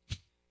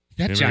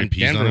 That Remember John he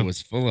pees on Denver him?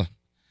 was full of.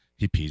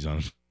 He pees on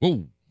him.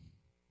 Whoa,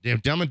 Damn,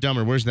 Dumb and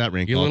Dumber. Where's that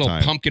rank you all little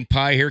time? pumpkin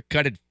pie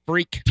haircutted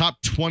freak.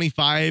 Top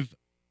 25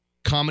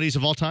 comedies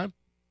of all time.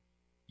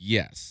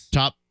 Yes.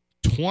 Top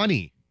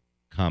 20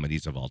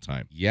 comedies of all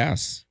time.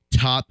 Yes.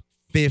 Top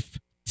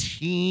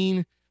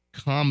 15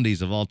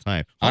 comedies of all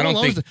time. I don't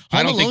Home think. Alone's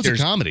I don't think a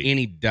there's comedy.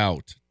 any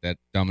doubt that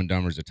Dumb and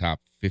Dumber's a top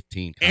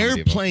 15 comedy. of all-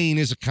 Airplane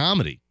is a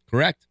comedy.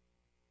 Correct.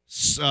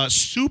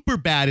 Super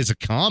Bad is a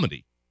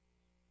comedy.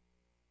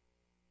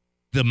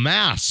 The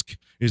Mask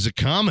is a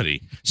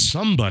comedy.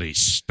 Somebody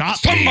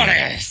stop me.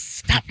 Somebody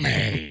stop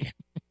me.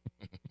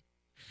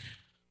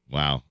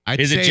 Wow. I'd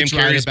Is it say Jim it's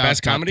right Carrey's about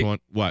best top comedy?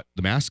 20 what?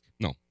 The Mask?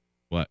 No.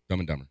 What? Dumb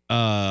and Dumber.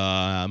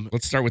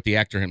 Let's start with the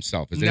actor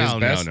himself. Is it his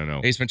best?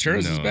 No. Ace Ventura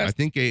is his best? I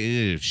think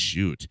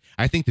shoot.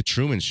 I think the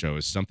Truman Show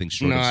is something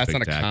short of that's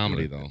not a spectacular.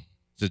 comedy though.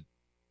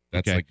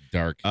 That's okay. like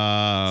dark. It's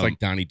like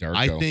Donnie Darko.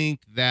 I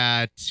think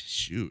that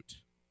shoot.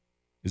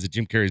 Is it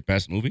Jim Carrey's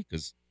best movie?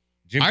 Because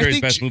Jim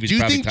Carrey's best movie is do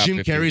you probably think top Jim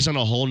 15. Carrey's on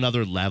a whole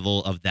nother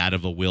level of that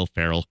of a Will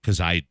Ferrell?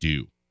 Because I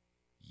do.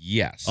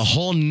 Yes. A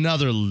whole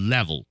nother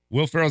level.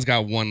 Will Ferrell's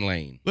got one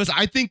lane. Listen,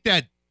 I think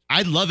that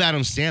I love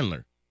Adam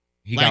Sandler.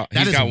 He's that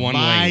is got one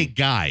my lane.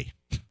 guy.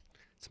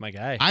 It's my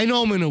guy. I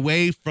know him in a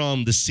way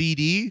from the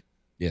CD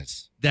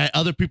Yes. that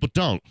other people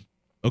don't.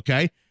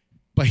 Okay?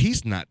 But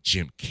he's not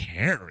Jim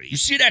Carrey. You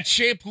see that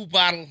shampoo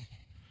bottle?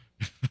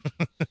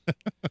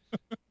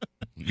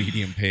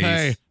 Medium pace.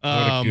 Hey, what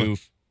a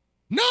goof.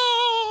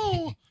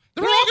 No!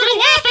 They're all gonna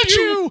laugh at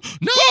you!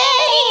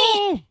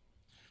 No!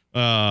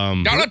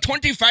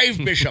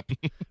 $1.25, Bishop.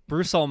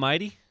 Bruce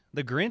Almighty,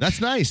 The Grinch. That's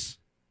nice.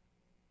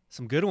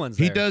 Some good ones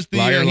He there. does the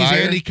Liar, he's Liar?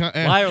 Andy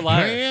Liar,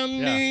 Liar.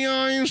 Andy,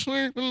 are you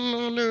sleeping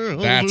under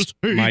That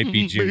Elvis' might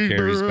be Jim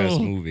Carrey's best barrel?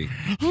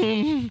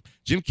 movie.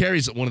 Jim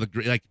Carrey's one of the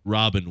great, like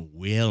Robin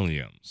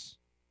Williams.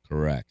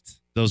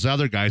 Correct. Those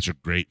other guys are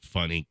great,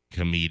 funny,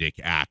 comedic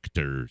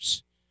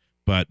actors.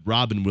 But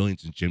Robin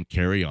Williams and Jim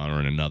Carrey are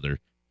on another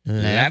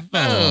level.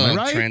 Am I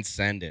right?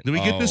 Transcendent. Did we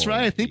get this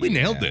right? I think we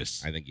nailed yeah.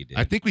 this. I think you did.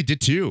 I think we did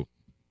too.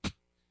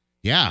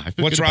 Yeah. I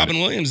feel What's good about Robin it.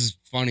 Williams'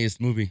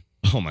 funniest movie?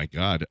 Oh, my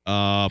God.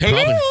 Hello?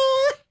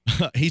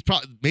 Probably, he's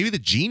probably maybe the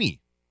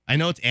Genie. I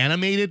know it's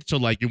animated, so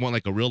like you want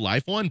like a real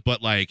life one,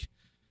 but like,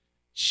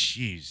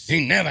 jeez.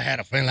 He never had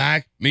a friend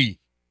like me.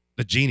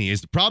 The Genie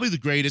is probably the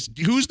greatest.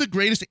 Who's the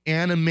greatest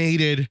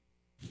animated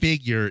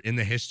figure in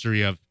the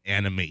history of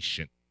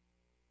animation?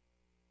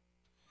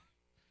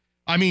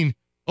 I mean,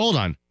 hold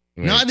on.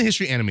 Wait. Not in the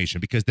history of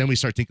animation, because then we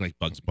start thinking like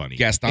Bugs Bunny.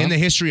 Gaston? In the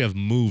history of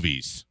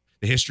movies,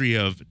 the history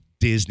of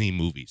Disney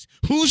movies.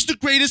 Who's the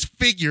greatest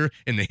figure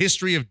in the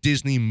history of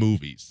Disney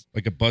movies?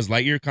 Like a Buzz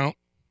Lightyear count?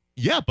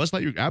 Yeah, Buzz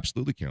Lightyear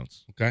absolutely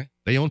counts. Okay.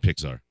 They own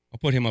Pixar. I'll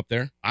put him up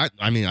there.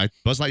 I mean,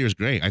 Buzz Lightyear's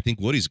great. I think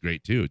Woody's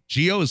great too.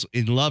 Gio is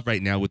in love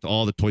right now with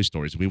all the Toy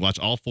Stories. We watch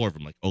all four of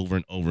them like over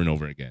and over and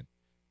over again.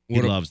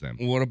 He loves them.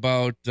 What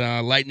about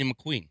Lightning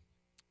McQueen?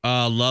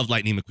 Love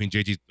Lightning McQueen.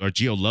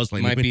 Gio loves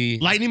Lightning Might McQueen. be-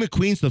 Lightning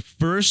McQueen's the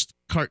first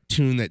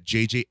cartoon that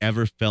JJ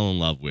ever fell in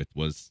love with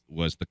was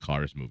the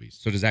Cars movies.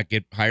 So does that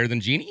get higher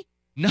than Genie?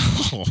 No,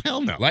 hell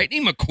no.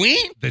 Lightning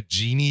McQueen? The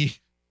Genie.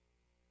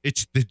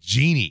 It's the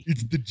Genie.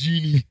 It's the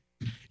Genie.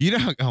 You know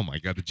how, oh my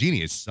God, the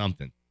Genie is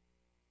something.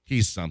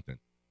 He's something.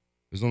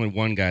 There's only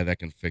one guy that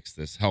can fix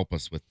this. Help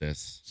us with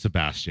this.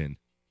 Sebastian.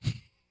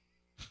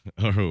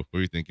 Or who? What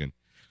are you thinking?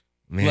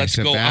 Man, Let's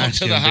go out to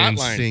the didn't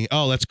hotline. sing.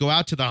 Oh, let's go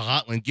out to the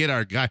hotline. Get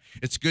our guy.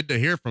 It's good to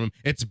hear from him.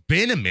 It's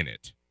been a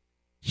minute.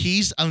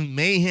 He's a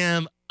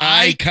mayhem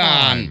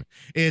icon.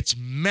 It's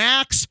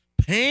Max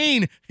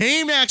Payne.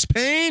 Hey, Max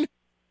Payne.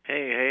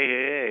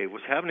 Hey,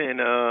 what's happening?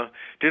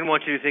 Didn't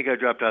want you to think I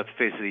dropped off the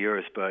face of the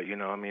earth, but, you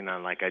know, I mean,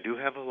 I do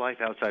have a life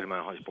outside of my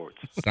high sports.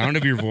 Sound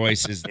of your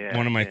voice is Yeah,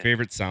 one of my yeah.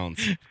 favorite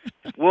sounds.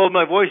 Well,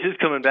 my voice is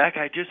coming back.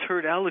 I just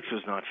heard Alex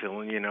was not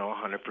feeling,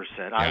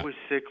 100%. I was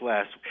sick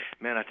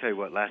man, I tell you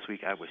what, last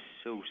week I was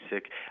so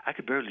sick, I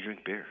could barely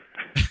drink beer.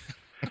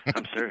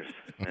 I'm serious.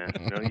 Man.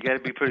 You got to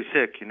be pretty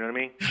sick, you know what I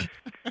mean?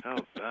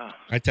 Oh.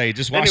 I tell you,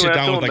 just wash Anyway, it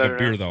I'm down with like feeling a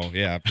beer, better though.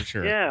 Yeah, for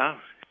sure. Yeah,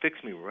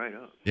 fix me right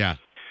up. Yeah.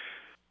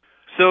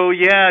 So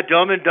yeah,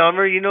 Dumb and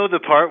Dumber. You know the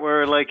part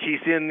where like he's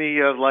in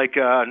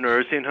the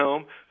nursing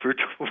home for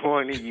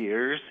 20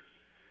 years,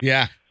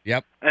 Yeah.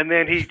 Yep. and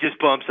then he just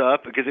bumps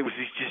up because he's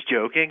just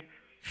joking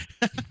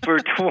for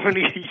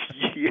 20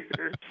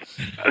 years.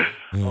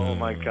 Oh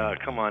my God,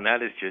 come on,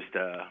 that is just.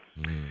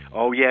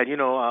 Oh yeah,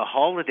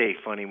 holiday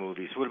funny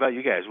movies. What about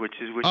you guys? Which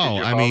is your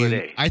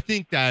holiday? I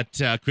think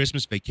that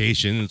Christmas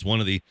Vacation is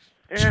one of the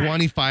Yeah.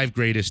 25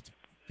 greatest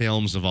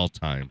films of all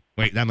time.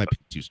 Wait, that might be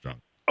too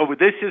strong. Oh, but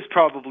this is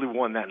probably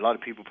one that a lot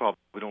of people probably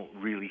don't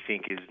really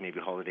think is maybe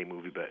a holiday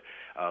movie, but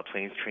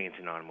Planes, Trains,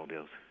 and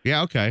Automobiles.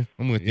 Yeah, okay.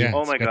 I'm with you. Yeah.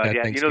 Oh It's my got God, that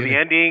yeah. Thanksgiving.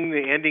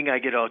 The ending, I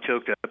get all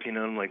choked up.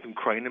 I'm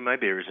crying in my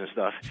beers and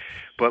stuff.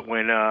 But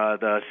when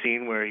the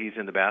scene where he's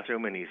in the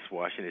bathroom and he's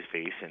washing his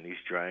face and he's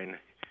drying,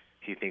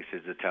 he thinks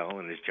it's a towel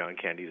and it's John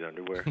Candy's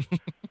underwear.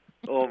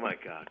 Oh my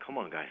God, come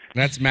on, guys!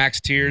 That's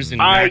Max Tears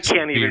and I Max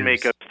can't even Beers.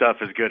 make up stuff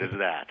as good as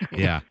that.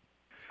 Yeah.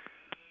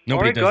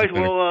 Nobody all does right, it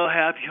guys. better. Well,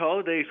 happy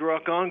holidays.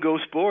 Rock on. Go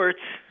sports.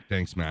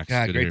 Thanks, Max.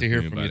 God, Good great to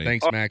hear from you. buddy.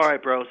 Thanks, Max. All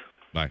right, bros.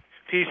 Bye.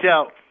 Peace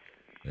out.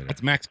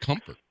 That's Max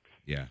Comfort.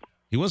 Yeah.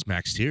 He was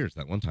Max Tears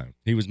that one time.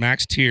 He was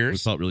Max We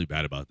Tears, felt really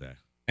bad about that.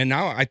 and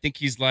now I think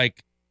he's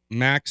like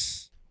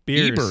Max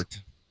Beers.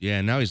 Ebert.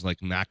 Yeah, now he's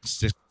like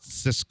Max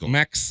Siskel.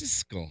 Max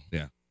Siskel.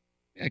 Yeah.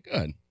 Yeah,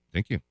 good.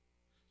 Thank you.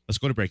 Let's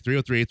go to break.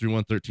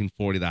 303-831-1340,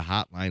 the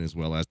hotline as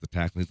well as the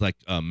tackle. He's like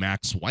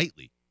Max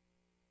Whiteley,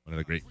 one of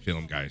the great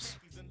film guys.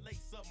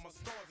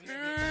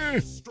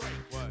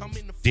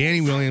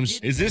 Danny Williams.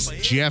 Is this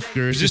Jeff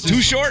Gers. is this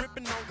too short?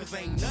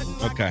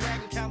 Okay.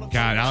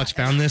 God, Alex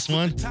found this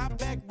one?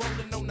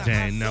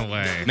 Dang, no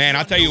way. Man,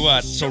 I'll tell you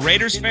what. So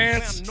Raiders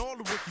fans,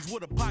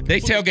 They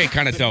tailgate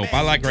kind of dope.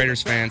 I like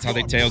Raiders fans, how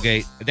they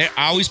tailgate. They're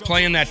always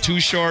playing that too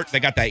short. They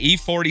got that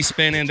E40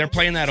 spinning. They're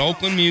playing that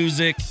Oakland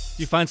music.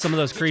 You find some of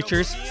those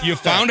creatures? You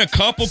found a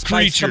couple Spikes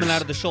creatures. coming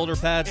out of the shoulder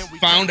pads.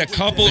 Found a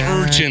couple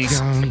urchins.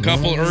 A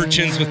couple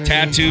urchins with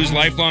tattoos,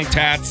 lifelong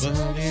tats,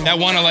 that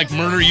want to, like,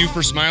 murder you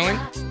for smiling.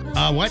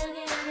 What?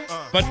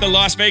 But the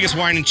Las Vegas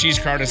Wine and Cheese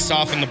crowd has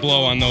softened the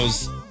blow on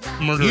those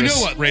murderous You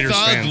know what Raiders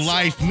Thug fans.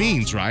 Life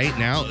means, right?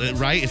 Now,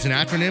 right? It's an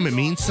acronym. It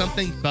means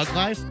something. Thug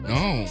Life?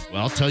 No.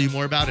 Well, I'll tell you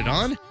more about it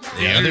on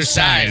the other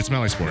side. It's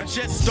Melly Sports.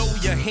 Just throw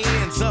your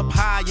hands up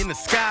high in the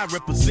sky.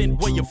 Represent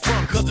where you're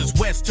from, cause it's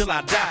west till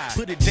I die.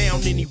 Put it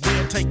down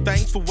anywhere, take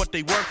things for what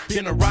they worth.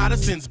 Been a rider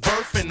since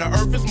birth, and the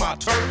earth is my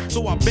turf.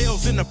 So I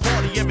bells in the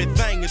party,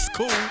 everything is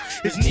cool.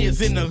 His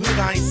knees in the hood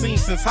I ain't seen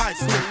since high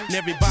school. And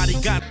everybody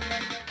got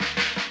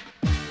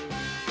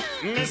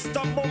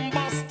Mr.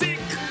 Bombastic.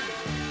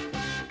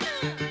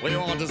 We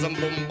want is a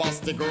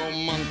bombastic,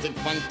 romantic,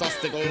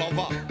 fantastic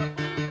lover.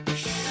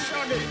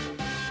 Shaggy.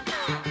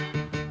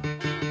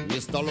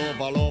 Mr.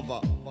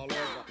 Lover.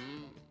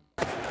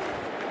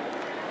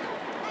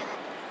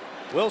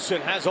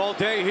 Wilson has all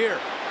day here.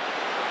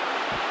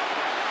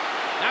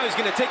 Now he's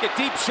going to take a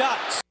deep shot.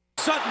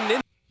 Sutton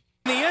in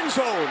the end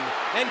zone.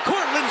 And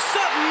Cortland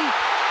Sutton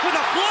with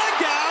a flag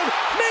down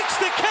makes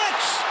the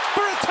catch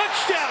for a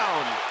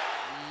touchdown.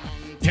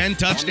 10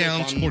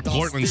 touchdowns for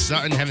Cortland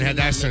Sutton. Haven't had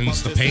that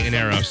since the Peyton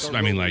era.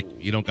 I mean, like,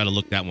 you don't got to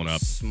look that one up.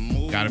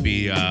 Got to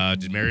be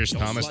Demaryius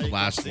Thomas, the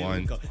last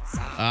one.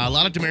 A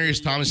lot of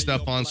Demaryius Thomas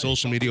stuff on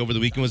social media over the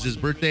weekend. Was his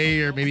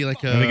birthday or maybe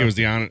like a... I think it was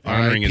the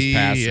honoring his RIP,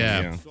 passing.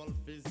 yeah.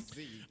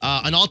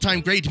 An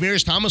all-time great,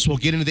 Demaryius Thomas, will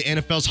get into the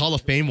NFL's Hall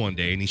of Fame one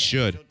day, and he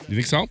should. You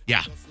think so?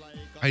 Yeah,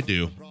 I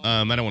do.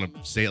 I don't want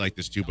to say it like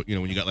this, too, but, you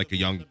know, when you got, like, a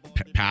young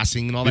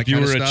passing and all that If you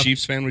kind of were stuff. a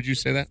Chiefs fan, would you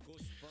say that?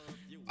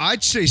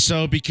 I'd say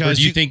so Or because...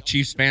 do you think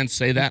Chiefs fans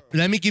say that?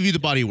 Let me give you the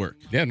body work.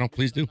 Yeah, no,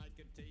 please do.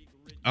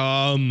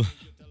 Drafted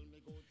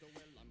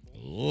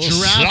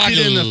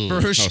in the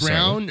first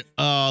round,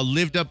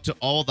 lived up to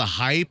all the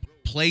hype,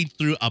 played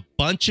through a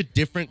bunch of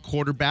different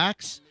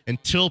quarterbacks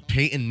until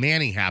Peyton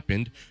Manning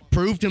happened,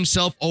 proved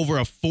himself over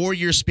a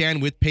 4-year span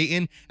with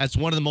Peyton as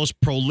one of the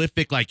most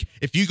prolific. Like,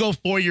 if you go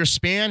 4-year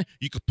span,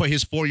 you could put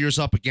his 4 years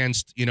up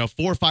against, 4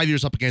 or 5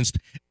 years up against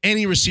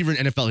any receiver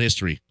in NFL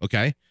history,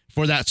 okay?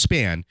 For that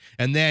span.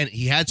 And then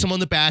he had some on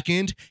the back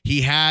end.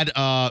 He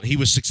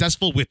was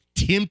successful with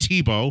Tim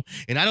Tebow,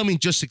 and I don't mean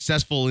just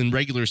successful in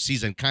regular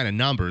season kind of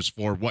numbers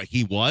for what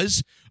he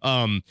was,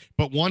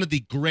 but one of the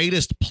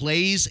greatest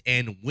plays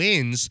and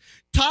wins,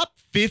 top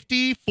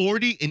 50,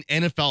 40 in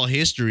NFL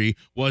history,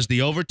 was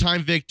the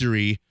overtime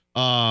victory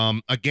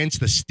against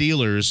the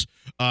Steelers.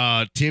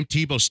 Tim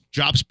Tebow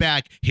drops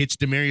back, hits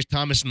Demaryius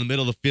Thomas in the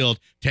middle of the field,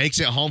 takes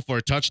it home for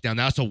a touchdown.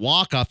 That's a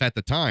walk-off at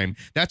the time.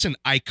 That's an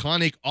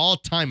iconic,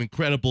 all-time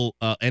incredible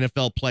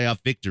NFL playoff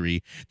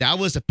victory. That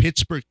was a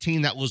Pittsburgh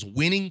team that was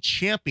winning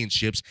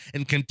championships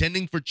and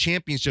contending for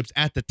championships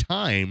at the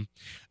time.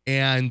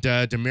 And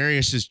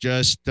Demaryius is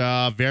just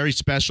very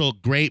special,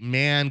 great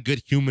man,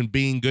 good human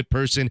being, good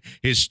person.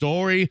 His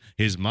story,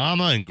 his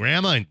mama and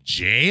grandma in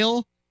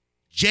jail.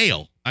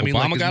 I mean,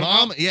 Obama like his got him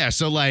mom. out? Yeah,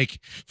 so like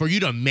for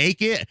you to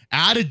make it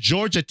out of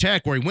Georgia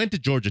Tech, where he went to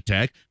Georgia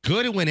Tech,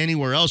 could have went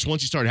anywhere else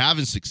once he started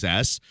having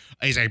success.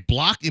 He's a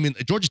block. I mean,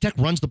 Georgia Tech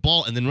runs the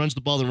ball and then runs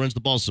the ball, then runs the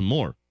ball some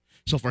more.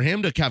 So for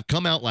him to have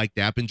come out like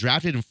that, been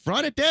drafted in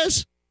front of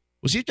Dez,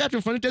 was he drafted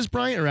in front of Dez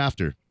Bryant or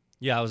after?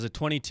 Yeah, I was at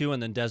 22,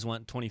 and then Dez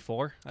went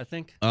 24, I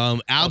think.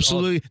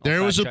 Absolutely. I'll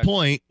There was a fact check.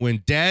 point when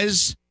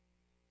Dez,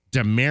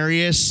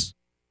 Demaryius,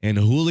 and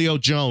Julio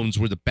Jones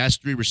were the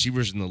best 3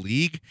 receivers in the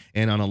league,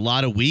 and on a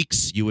lot of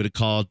weeks, you would have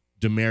called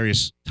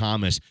Demaryius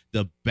Thomas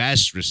the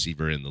best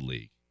receiver in the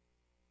league.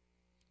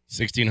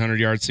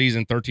 1,600-yard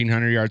season,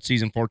 1,300-yard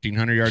season,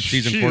 1,400-yard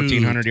season, Shoot.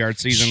 1,400-yard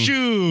season,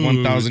 Shoot.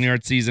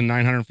 1,000-yard season,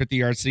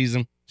 950-yard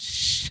season.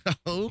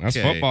 Okay. That's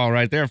football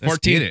right there. Let's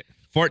get it.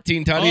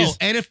 14 tutties.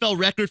 Oh, NFL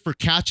record for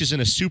catches in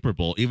a Super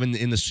Bowl, even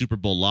in the Super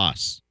Bowl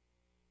loss.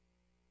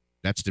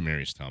 That's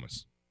Demaryius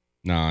Thomas.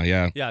 Nah,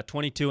 yeah. Yeah,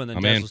 22, and then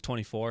I'm Dez in. was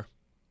 24.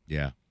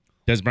 Yeah.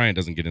 Des Bryant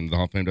doesn't get into the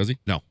Hall of Fame, does he?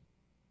 No.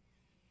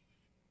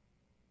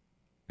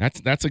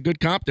 That's a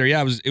good comp there.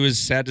 Yeah, it was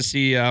sad to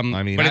see.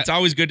 But it's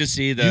always good to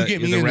see the you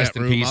get me in rest that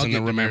in room, peace I'll and the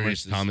get Demaryius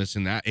remembrances. Thomas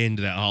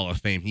into that Hall of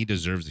Fame. He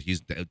deserves it.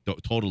 He's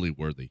totally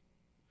worthy.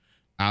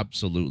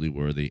 Absolutely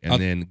worthy.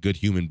 And then good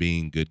human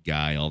being, good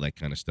guy, all that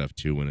kind of stuff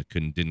too. And it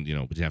didn't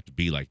have to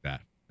be like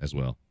that as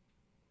well.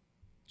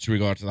 Should we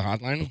go out to the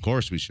hotline? Of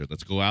course we should.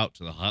 Let's go out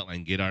to the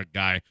hotline, get our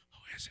guy.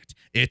 Who is it?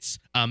 It's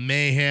a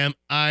mayhem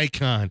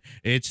icon.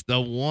 It's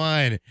the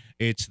one.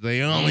 It's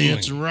the only.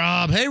 It's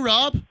Rob. Hey,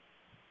 Rob.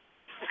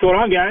 What's going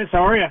on, guys?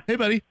 How are you? Hey,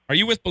 buddy. Are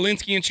you with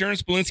Belinsky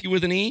Insurance? Belinsky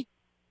with an E?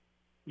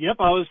 Yep,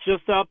 I was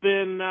just up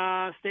in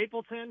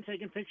Stapleton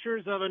taking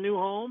pictures of a new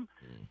home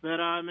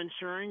that I'm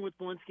insuring with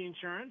Belinsky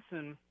Insurance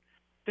and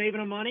saving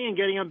them money and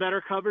getting them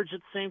better coverage at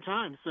the same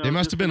time. So They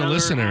must just have been a another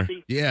listener.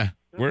 happy- Yeah.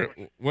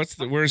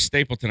 Where's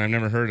Stapleton? I've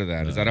never heard of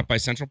that. Is that up by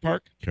Central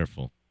Park?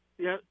 Careful.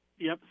 Yeah,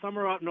 Yep,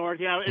 somewhere up north.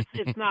 Yeah,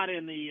 it's not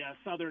in the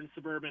southern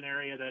suburban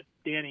area that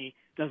Danny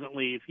doesn't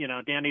leave.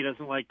 Danny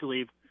doesn't like to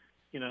leave,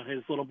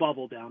 his little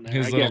bubble down there.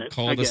 His I little get it.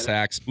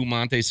 cul-de-sac,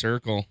 Spumante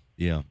Circle.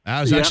 Yeah.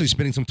 I was actually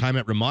spending some time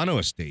at Romano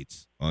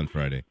Estates on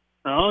Friday.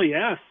 Oh,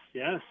 yes.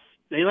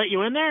 They let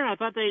you in there? I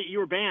thought you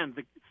were banned.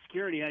 The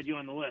security had you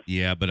on the list.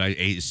 Yeah, but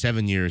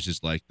 7 years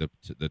is like the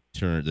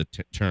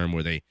term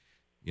where they,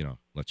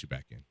 let you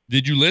back in.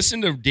 Did you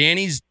listen to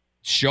Danny's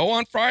show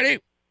on Friday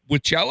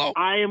with Cello?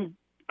 I'm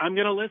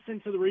going to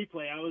listen to the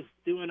replay. I was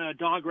doing a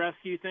dog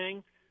rescue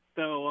thing,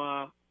 so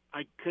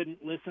I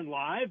couldn't listen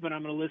live, but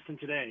I'm going to listen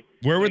today.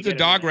 Where was the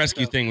dog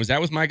rescue thing? Was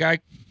that with my guy,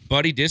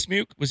 Buddy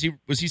Dismuke? Was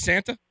he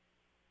Santa?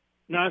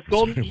 No, it's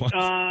Golden.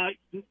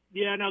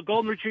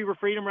 Golden Retriever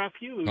Freedom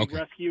Rescue. We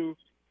rescue a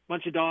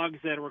bunch of dogs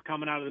that were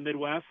coming out of the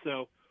Midwest,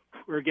 so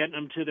we're getting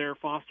them to their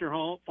foster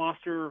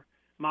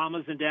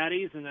mamas and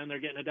daddies, and then they're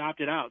getting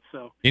adopted out.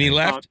 So any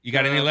left? You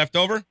got any left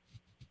over?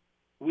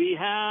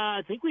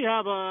 I think we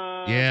have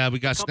a. Yeah, we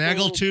got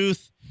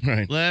Snaggletooth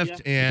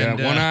left, and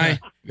got one eye,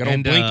 got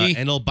old Blinky,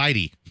 and old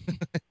Bitey.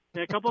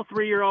 A couple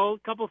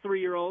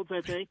 3-year-olds.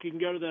 I think you can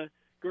go to the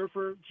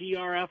Gurfer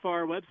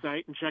GRFR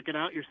website and check it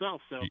out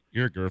yourself. So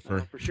you're a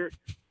Gurfer for sure.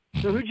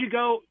 So who'd you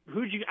go?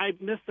 I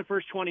missed the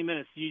first 20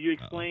 minutes. Did you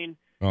explain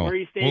where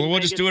you stayed? Well, we'll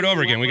just do it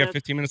over again. We got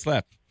 15 minutes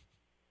left.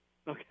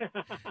 Okay.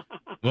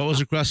 What was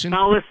your question?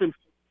 Now listen.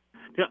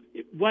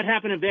 What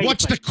happened in Vegas?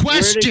 What's the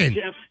question? Where did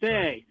Jeff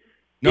stay?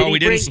 No, we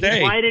didn't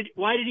stay. Why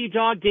did he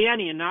dog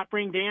Danny and not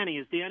bring Danny?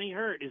 Is Danny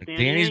hurt?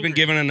 Danny's been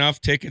given enough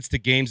tickets to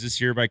games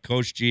this year by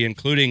Coach G,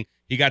 including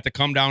he got to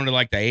come down to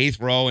like the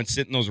 8th row and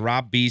sit in those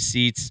Rob B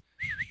seats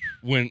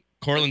when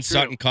Cortland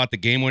Sutton caught the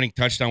game-winning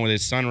touchdown with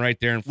his son right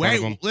there in front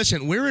of him.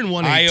 Listen, we're in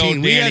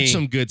 118. We had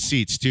some good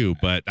seats too,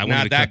 but I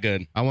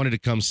wanted to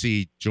come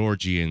see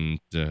Georgie and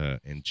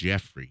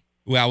Jeffrey.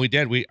 Well, we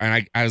did.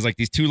 I was like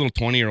these two little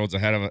 20-year-olds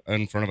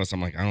in front of us.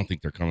 I'm like, I don't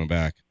think they're coming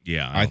back.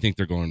 Yeah, I think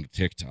they're going to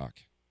TikTok.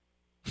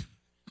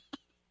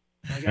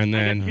 I got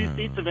 2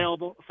 seats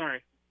available.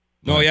 Sorry.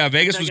 No, yeah,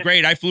 Vegas was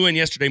great. I flew in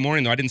yesterday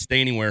morning, though. I didn't stay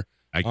anywhere.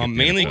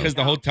 Mainly because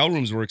the hotel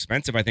rooms were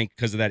expensive, I think,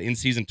 because of that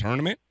in-season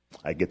tournament.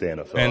 I get the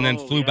NFL. And then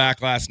flew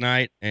back last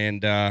night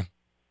and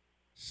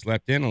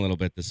slept in a little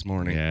bit this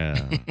morning.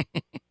 Yeah.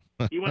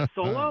 You went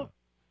solo?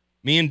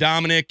 Me and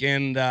Dominic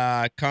and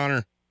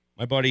Connor,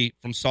 my buddy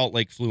from Salt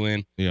Lake, flew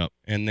in. Yep.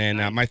 And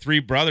then my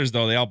 3 brothers,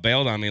 though, they all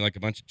bailed on me like a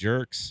bunch of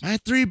jerks. I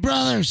had 3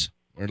 brothers.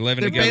 We're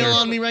living They're together. bailing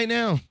on me right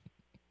now.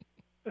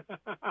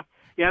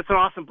 Yeah, it's an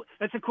awesome.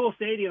 That's a cool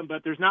stadium,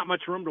 but there's not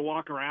much room to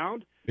walk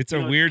around. It's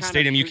a weird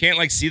stadium. You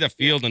can't see the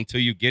field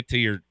until you get to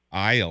your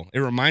aisle. It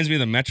reminds me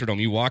of the Metrodome.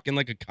 You walk in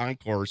like a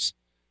concourse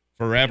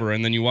forever,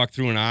 and then you walk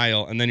through an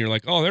aisle, and then you're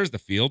like, oh, there's the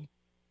field.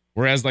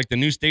 Whereas like the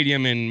new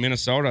stadium in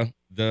Minnesota,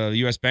 the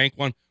U.S. Bank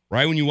one,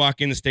 right when you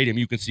walk in the stadium,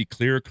 you can see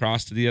clear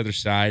across to the other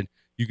side.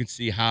 You can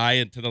see high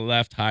and to the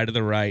left, high to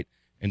the right,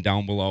 and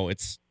down below.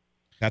 That's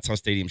how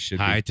stadiums should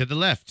be. High to the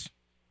left.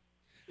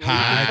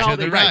 High to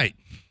the right.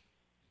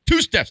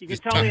 2 steps. You can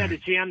tell they had to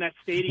jam that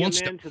stadium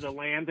into the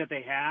land that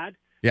they had.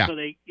 Yeah. So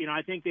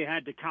I think they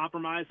had to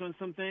compromise on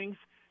some things.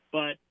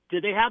 But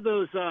did they have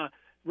those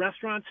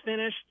restaurants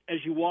finished as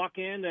you walk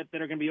in that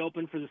are going to be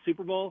open for the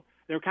Super Bowl?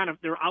 They're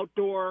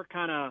outdoor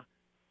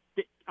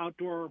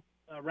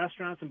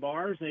restaurants and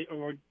bars,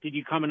 or did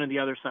you come in on the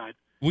other side?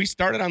 We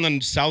started on the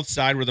south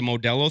side where the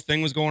Modelo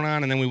thing was going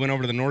on, and then we went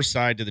over to the north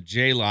side to the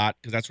J lot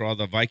because that's where all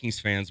the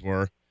Vikings fans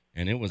were,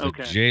 and it was a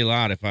J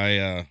lot if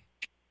I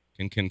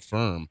can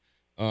confirm.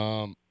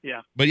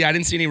 Yeah. But yeah, I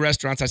didn't see any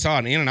restaurants. I saw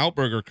an In-N-Out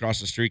Burger across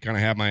the street kind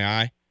of had my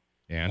eye.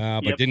 Yeah.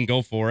 But didn't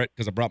go for it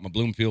because I brought my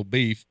Bloomfield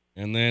beef.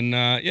 And then,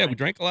 we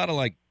drank a lot of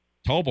like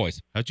tall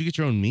boys. How'd you get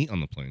your own meat on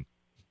the plane?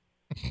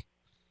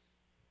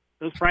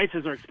 Those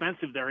prices are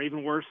expensive there,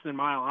 even worse than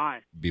Mile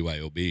High.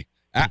 BYOB.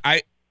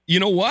 You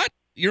know what?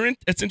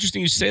 It's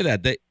interesting you say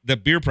that. The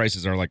beer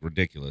prices are like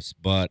ridiculous,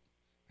 but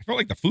I felt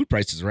like the food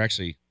prices are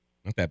actually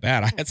not that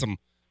bad. I had some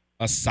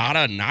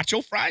asada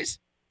nacho fries.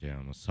 Yeah,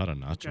 asada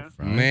nacho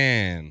fries.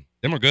 Man,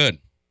 them were good.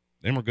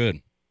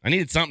 I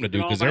needed something to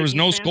do because there was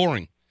no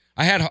scoring.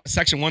 I had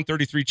Section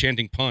 133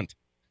 chanting punt.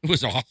 It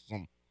was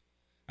awesome.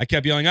 I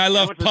kept yelling, I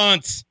love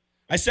punts.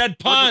 I said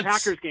punts. I went to the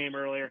Packers game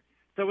earlier.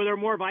 So were there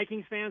more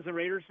Vikings fans than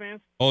Raiders fans?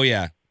 Oh,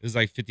 yeah. It was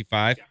like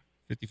 55,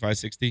 55,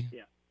 60.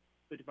 Yeah,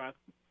 55,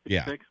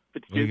 56, yeah.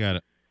 52. We got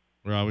it.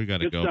 Well, we got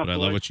to go, stuff, but I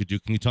love what you do.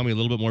 Can you tell me a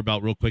little bit more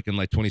about, real quick, in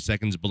like 20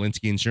 seconds,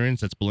 Belinsky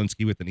Insurance? That's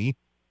Belinsky with an E.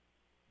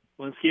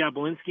 Belinsky at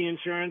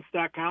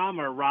BelinskyInsurance.com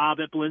or Rob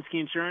at Belinsky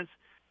Insurance.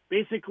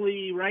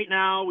 Basically, right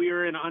now we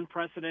are in an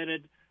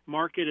unprecedented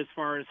market as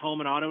far as home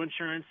and auto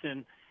insurance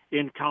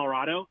in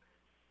Colorado.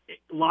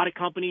 A lot of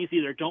companies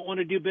either don't want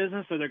to do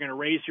business or they're going to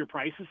raise your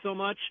prices so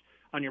much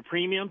on your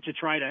premium to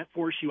try to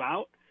force you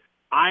out.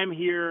 I'm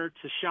here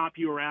to shop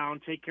you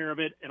around, take care of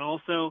it, and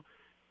also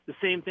the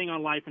same thing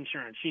on life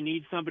insurance. You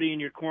need somebody in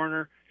your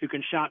corner who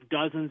can shop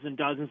dozens and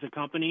dozens of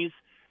companies,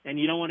 and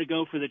you don't want to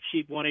go for the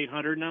cheap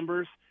 1-800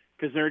 numbers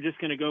because they're just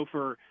going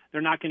to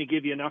they're not going to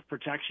give you enough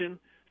protection.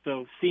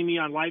 So see me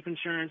on life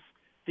insurance,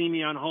 see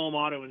me on home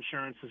auto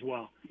insurance as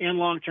well, and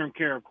long-term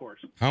care, of course.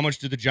 How much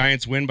did the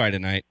Giants win by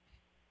tonight?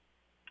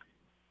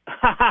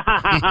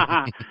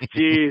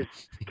 Jeez,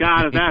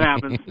 God, if that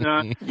happens.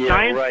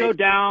 Giants go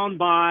down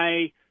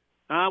by,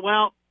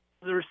 the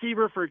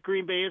receiver for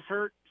Green Bay is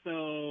hurt,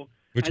 so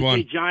Which I'd one?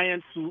 say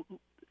Giants.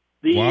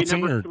 The Watson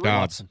number or three-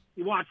 Dobbs?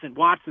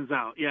 Watson's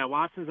out. Yeah,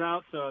 Watson's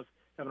out, so I was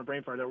having a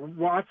brain fart there.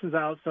 Watson's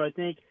out, so I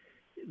think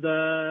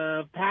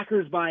the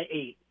Packers by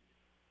 8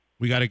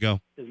 We got to go.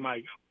 is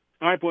my.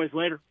 All right, boys,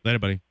 later. Later,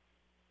 buddy.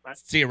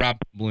 See you, Rob.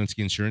 Belinsky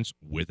Insurance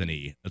with an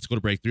E. Let's go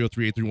to break.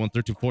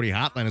 303-831-1340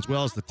 hotline as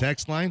well as the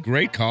text line.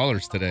 Great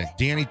callers today.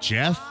 Danny,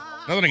 Jeff,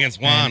 Nothing against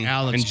Juan and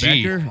Alex and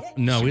G. Becker.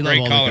 No, Some we love great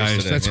all the callers guys.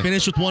 today. Let's Yeah.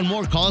 finish with one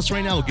more. Call us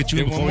right now. We'll get you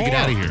in Get before one we get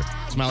more. out of here.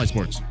 Smiley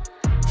Sports.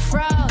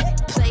 Fraud,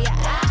 player,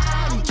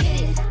 I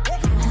get it.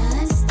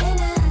 Understand.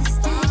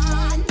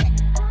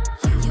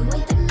 You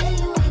ain't the man,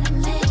 you ain't a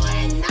man. You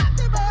ain't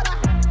nothing but a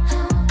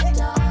hound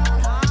dog,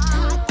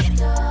 hound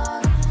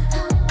dog,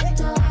 hound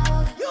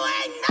dog. You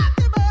ain't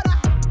nothing but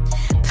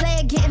a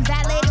player getting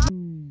violated.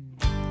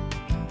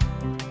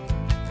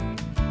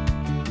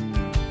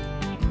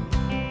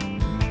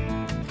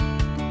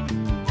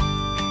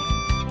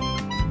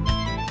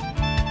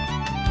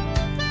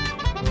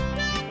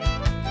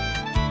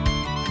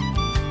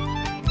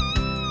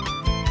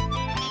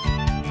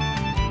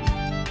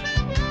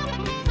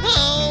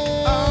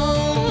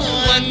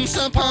 Once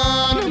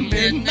upon a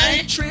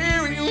midnight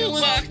train, you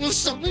walked with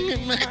something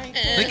in my hand.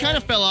 They kind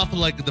of fell off of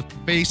like the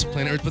face of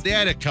planet Earth, but they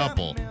had a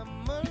couple.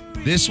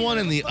 This one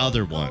and the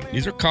other one.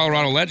 These are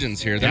Colorado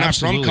legends here. They're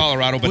Absolutely. not from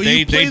Colorado, but Will they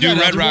you play do that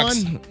Red other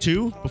Rocks. one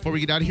too before we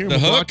get out of here. The We'll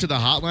go hook? out to the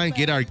hotline,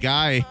 get our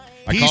guy.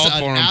 I He's called an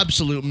for him.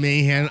 absolute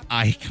mayhem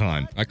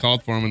icon. I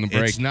called for him in the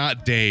break. It's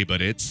not day,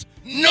 but it's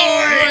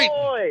Night!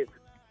 Boys,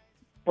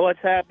 what's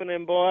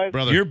happening, boys?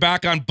 brother. You're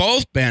back on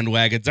both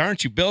bandwagons,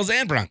 aren't you? Bills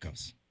and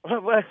Broncos.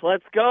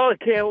 Let's go.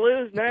 Can't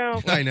lose now.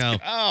 I know.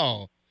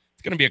 Oh,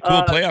 it's going to be a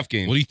cool playoff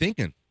game. What are you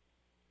thinking?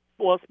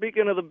 Well,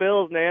 speaking of the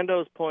Bills,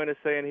 Nando's point is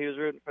saying he was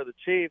rooting for the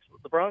Chiefs.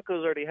 The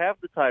Broncos already have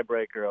the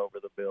tiebreaker over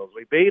the Bills.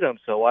 We beat them,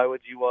 so why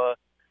would you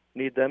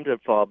need them to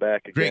fall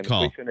back again? Great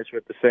call. If we finish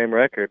with the same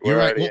record, You're we're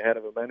right. already Well- ahead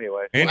of them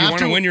anyway. And Well, you want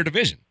to after- win your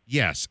division.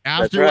 Yes.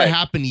 That's After what right.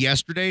 happened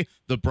yesterday,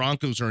 the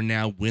Broncos are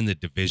now win the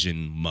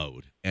division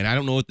mode. And I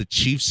don't know what the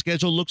Chiefs'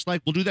 schedule looks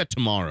like. We'll do that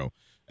tomorrow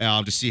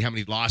to see how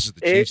many losses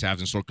the Chiefs have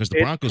in store because the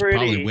It's Broncos pretty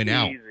probably win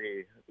out.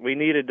 easy. We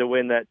needed to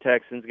win that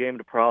Texans game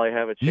to probably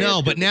have a chance.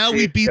 No, but 'cause now we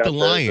Chiefs beat got the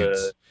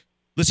Lions.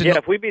 Listen, yeah, no-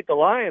 if we beat the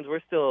Lions, we're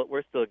still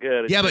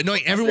good. It's yeah, but just- no, I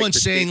think everyone's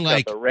the saying Chiefs got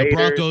like the the Raiders,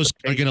 Broncos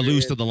the are going to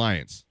lose to Patriots. the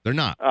Lions. They're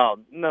not. Oh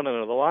no!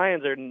 The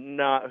Lions are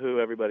not who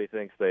everybody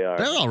thinks they are.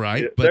 They're all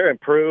right, but They're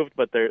improved,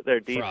 but their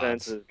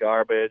defense Frauds. is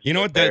garbage. You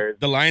know what They're-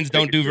 the Lions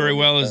don't do Biggest very win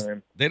well this is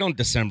time. they don't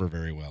December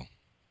very well.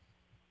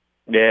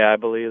 Yeah, I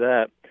believe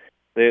that.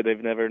 They've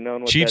never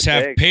known what Chiefs that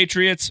have takes.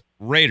 Patriots,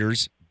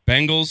 Raiders,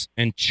 Bengals,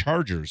 and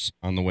Chargers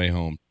on the way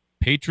home.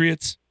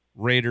 Patriots,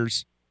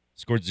 Raiders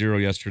scored 0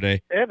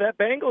 yesterday. Yeah, that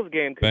Bengals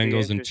game could be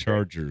Bengals and interesting.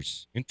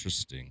 Chargers.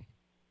 Interesting.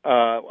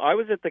 I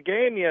was at the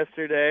game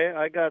yesterday.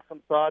 I got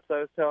some thoughts. I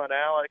was telling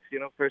Alex,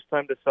 first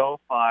time to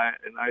SoFi,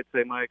 and I'd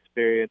say my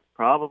experience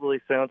probably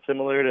sounds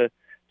similar to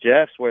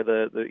Jeff's, where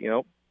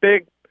the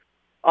big,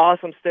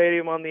 awesome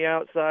stadium on the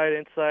outside,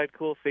 inside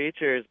cool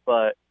features,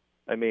 but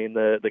I mean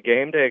the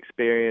game day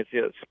experience.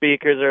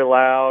 Speakers are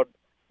loud.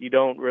 You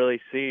don't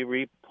really see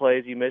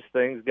replays. You miss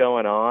things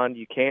going on.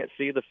 You can't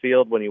see the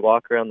field when you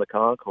walk around the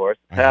concourse.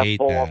 It's I half hate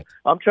full. that.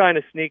 I'm trying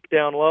to sneak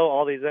down low,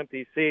 all these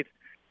empty seats.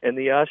 And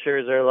the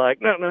ushers are like,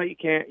 no, you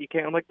can't.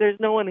 I'm like, there's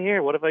no one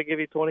here. What if I give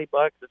you $20?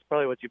 That's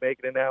probably what you make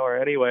in an hour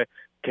anyway.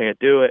 Can't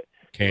do it.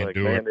 Can't Like,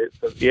 do man, it.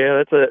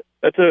 Yeah,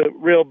 that's a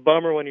real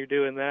bummer when you're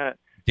doing that.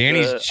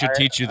 Danny should I-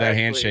 teach you that I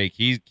actually- handshake.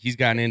 He's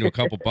gotten into a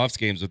couple Buffs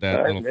games with that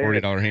Oh, little man.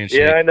 $40 handshake.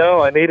 Yeah, I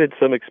know. I needed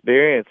some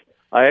experience.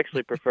 I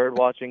actually preferred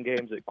watching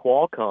games at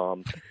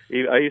Qualcomm.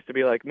 I used to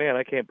be like, man,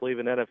 I can't believe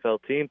an NFL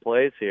team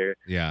plays here.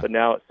 Yeah. But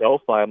now at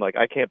SoFi, I'm like,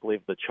 I can't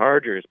believe the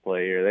Chargers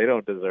play here. They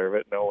don't deserve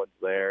it. No one's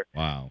there.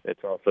 Wow.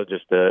 It's also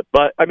just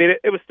but I mean,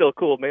 it was still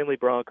cool. Mainly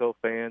Bronco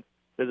fans.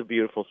 It's a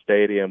beautiful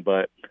stadium,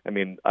 but I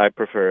mean, I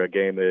prefer a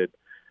game at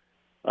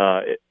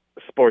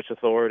Sports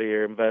Authority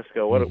or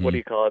Invesco. What do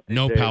you call it? these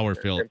No days? power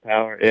field.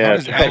 Power. How Yeah.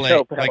 does LA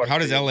no power how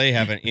does field. LA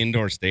have an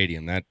indoor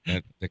stadium? That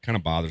kind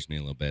of bothers me a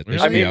little bit. They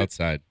Really? should be I mean,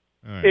 outside.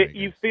 All right, I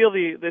You guess. feel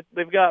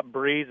they've got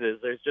breezes.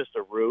 There's just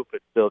a roof.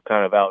 It's still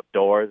kind of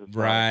outdoors. It's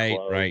not Right,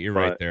 enclosed, right. You're but,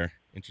 right there.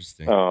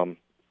 Interesting.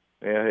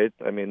 Yeah.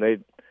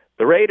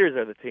 The Raiders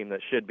are the team that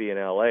should be in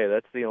LA.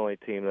 That's the only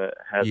team that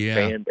has Yeah,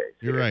 fan base.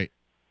 You're here. right.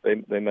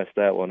 They messed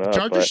that one up.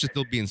 Chargers but- should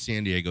still be in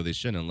San Diego. They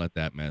shouldn't have let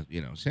that mess.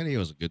 San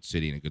Diego's a good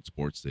city and a good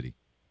sports city. Do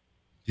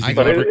you think,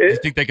 But they'll ever- it- do you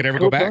think they could ever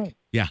cool go back? time.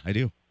 Yeah, I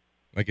do.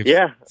 Like if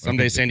Yeah.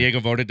 someday San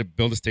Diego voted to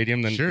build a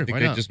stadium, then Sure. you think Why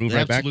they'd not? just move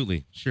right back?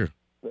 Absolutely. Sure.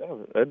 Yeah,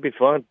 that'd be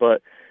fun.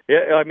 But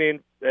yeah, I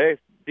mean, hey,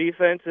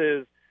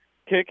 defenses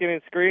kicking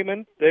and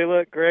screaming. They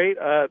look great.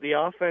 The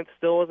offense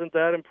still wasn't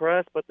that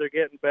impressed, but they're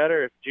getting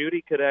better. If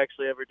Judy could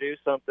actually ever do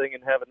something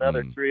and have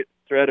another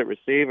threat at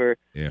receiver,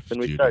 then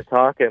we start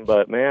talking.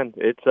 But, man,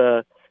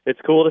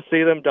 it's cool to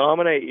see them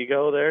dominate. You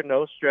go there,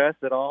 no stress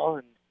at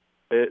all.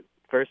 And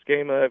first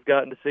game I've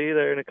gotten to see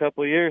there in a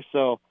couple of years,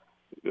 so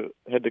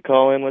had to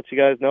call in, let you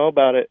guys know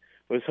about it.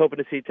 Was hoping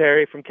to see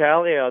Terry from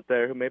Cali out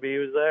there, who maybe he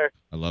was there.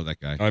 I love that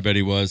guy. I bet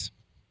he was.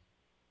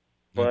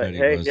 But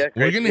hey, yeah,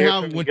 we're gonna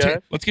have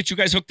let's get you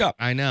guys hooked up.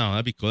 I know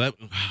that'd be cool.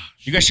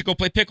 You guys should go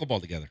play pickleball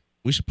together.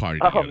 We should party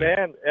together. Oh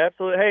man,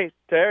 absolutely. Hey,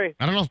 Terry.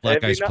 I don't know if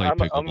black guys play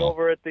pickleball. I'm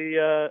over at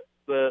the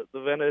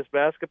Venice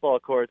basketball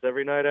courts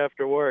every night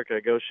after work. I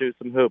go shoot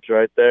some hoops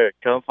right there.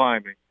 Come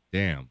find me.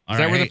 Damn. Is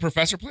that where the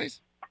professor plays?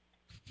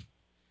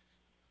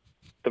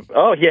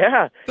 Oh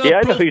yeah,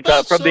 I know who's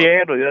out from the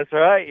Anvil. That's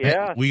right.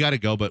 Yeah. Hey, we got to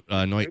go, but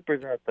Noit,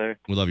 Supers out there.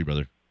 We love you,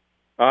 brother.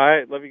 All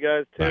right, love you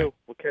guys too. Bye.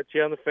 We'll catch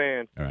you on the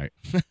fan. All right.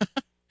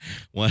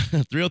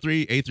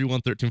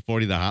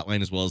 303-831-1340, the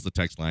hotline as well as the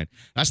text line.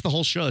 That's the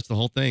whole show. That's the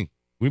whole thing.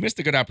 We missed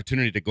a good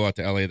opportunity to go out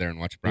to LA there and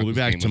watch a Broncos We'll be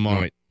back game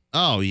tomorrow. with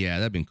Oh yeah,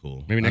 that'd been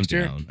cool. Maybe next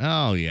year. Down.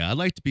 Oh yeah, I'd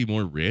like to be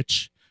more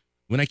rich.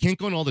 When I can't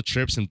go on all the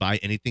trips and buy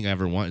anything I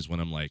ever want is when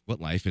I'm like, what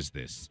life is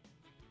this?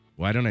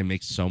 Why don't I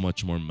make so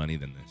much more money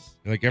than this?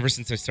 Like ever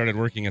since I started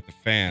working at the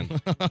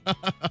Fan,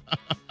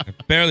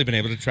 I've barely been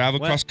able to travel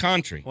cross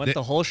country. Went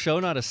the whole show,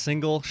 not a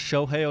single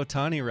Shohei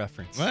Ohtani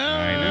reference. Well,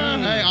 I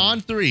know. Hey,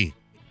 on 3.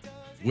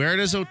 Where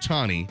does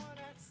Ohtani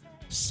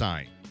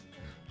sign?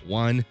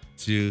 1,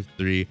 2,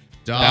 3.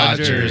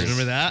 Dodgers.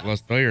 Remember that?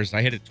 Los Dodgers.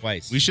 I hit it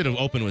twice. We should have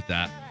opened with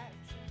that.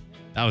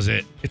 That was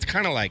it. It's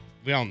kind of like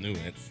we all knew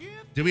it.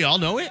 Did we all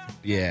know it?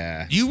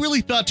 Yeah. You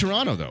really thought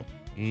Toronto, though.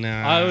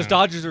 No. It was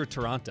Dodgers or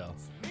Toronto.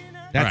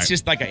 That's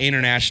just like an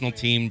international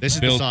team. This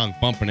is the song.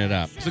 Bumping it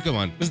up. It's a good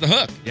one. This is the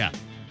hook. Yeah.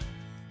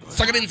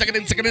 Suck it in,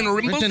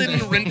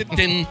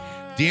 Wimbledon.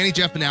 Danny,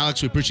 Jeff, and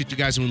Alex, we appreciate you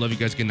guys and we love you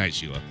guys. Good night,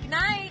 Sheila.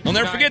 Night. I'll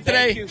never forget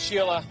today. Thank you,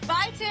 Sheila.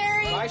 Bye,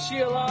 Terry. Bye,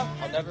 Sheila.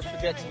 I'll never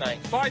forget tonight.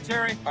 Bye,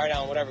 Terry. All right,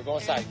 Alan, whatever. Go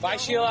inside. Bye,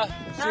 Sheila.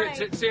 Bye.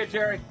 See you,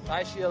 Terry.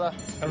 Bye, Sheila.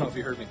 I don't know if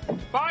you heard me.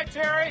 Bye,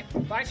 Terry.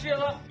 Bye,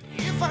 Sheila.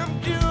 If I'm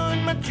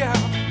doing my job,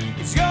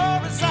 it's your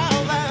responsibility.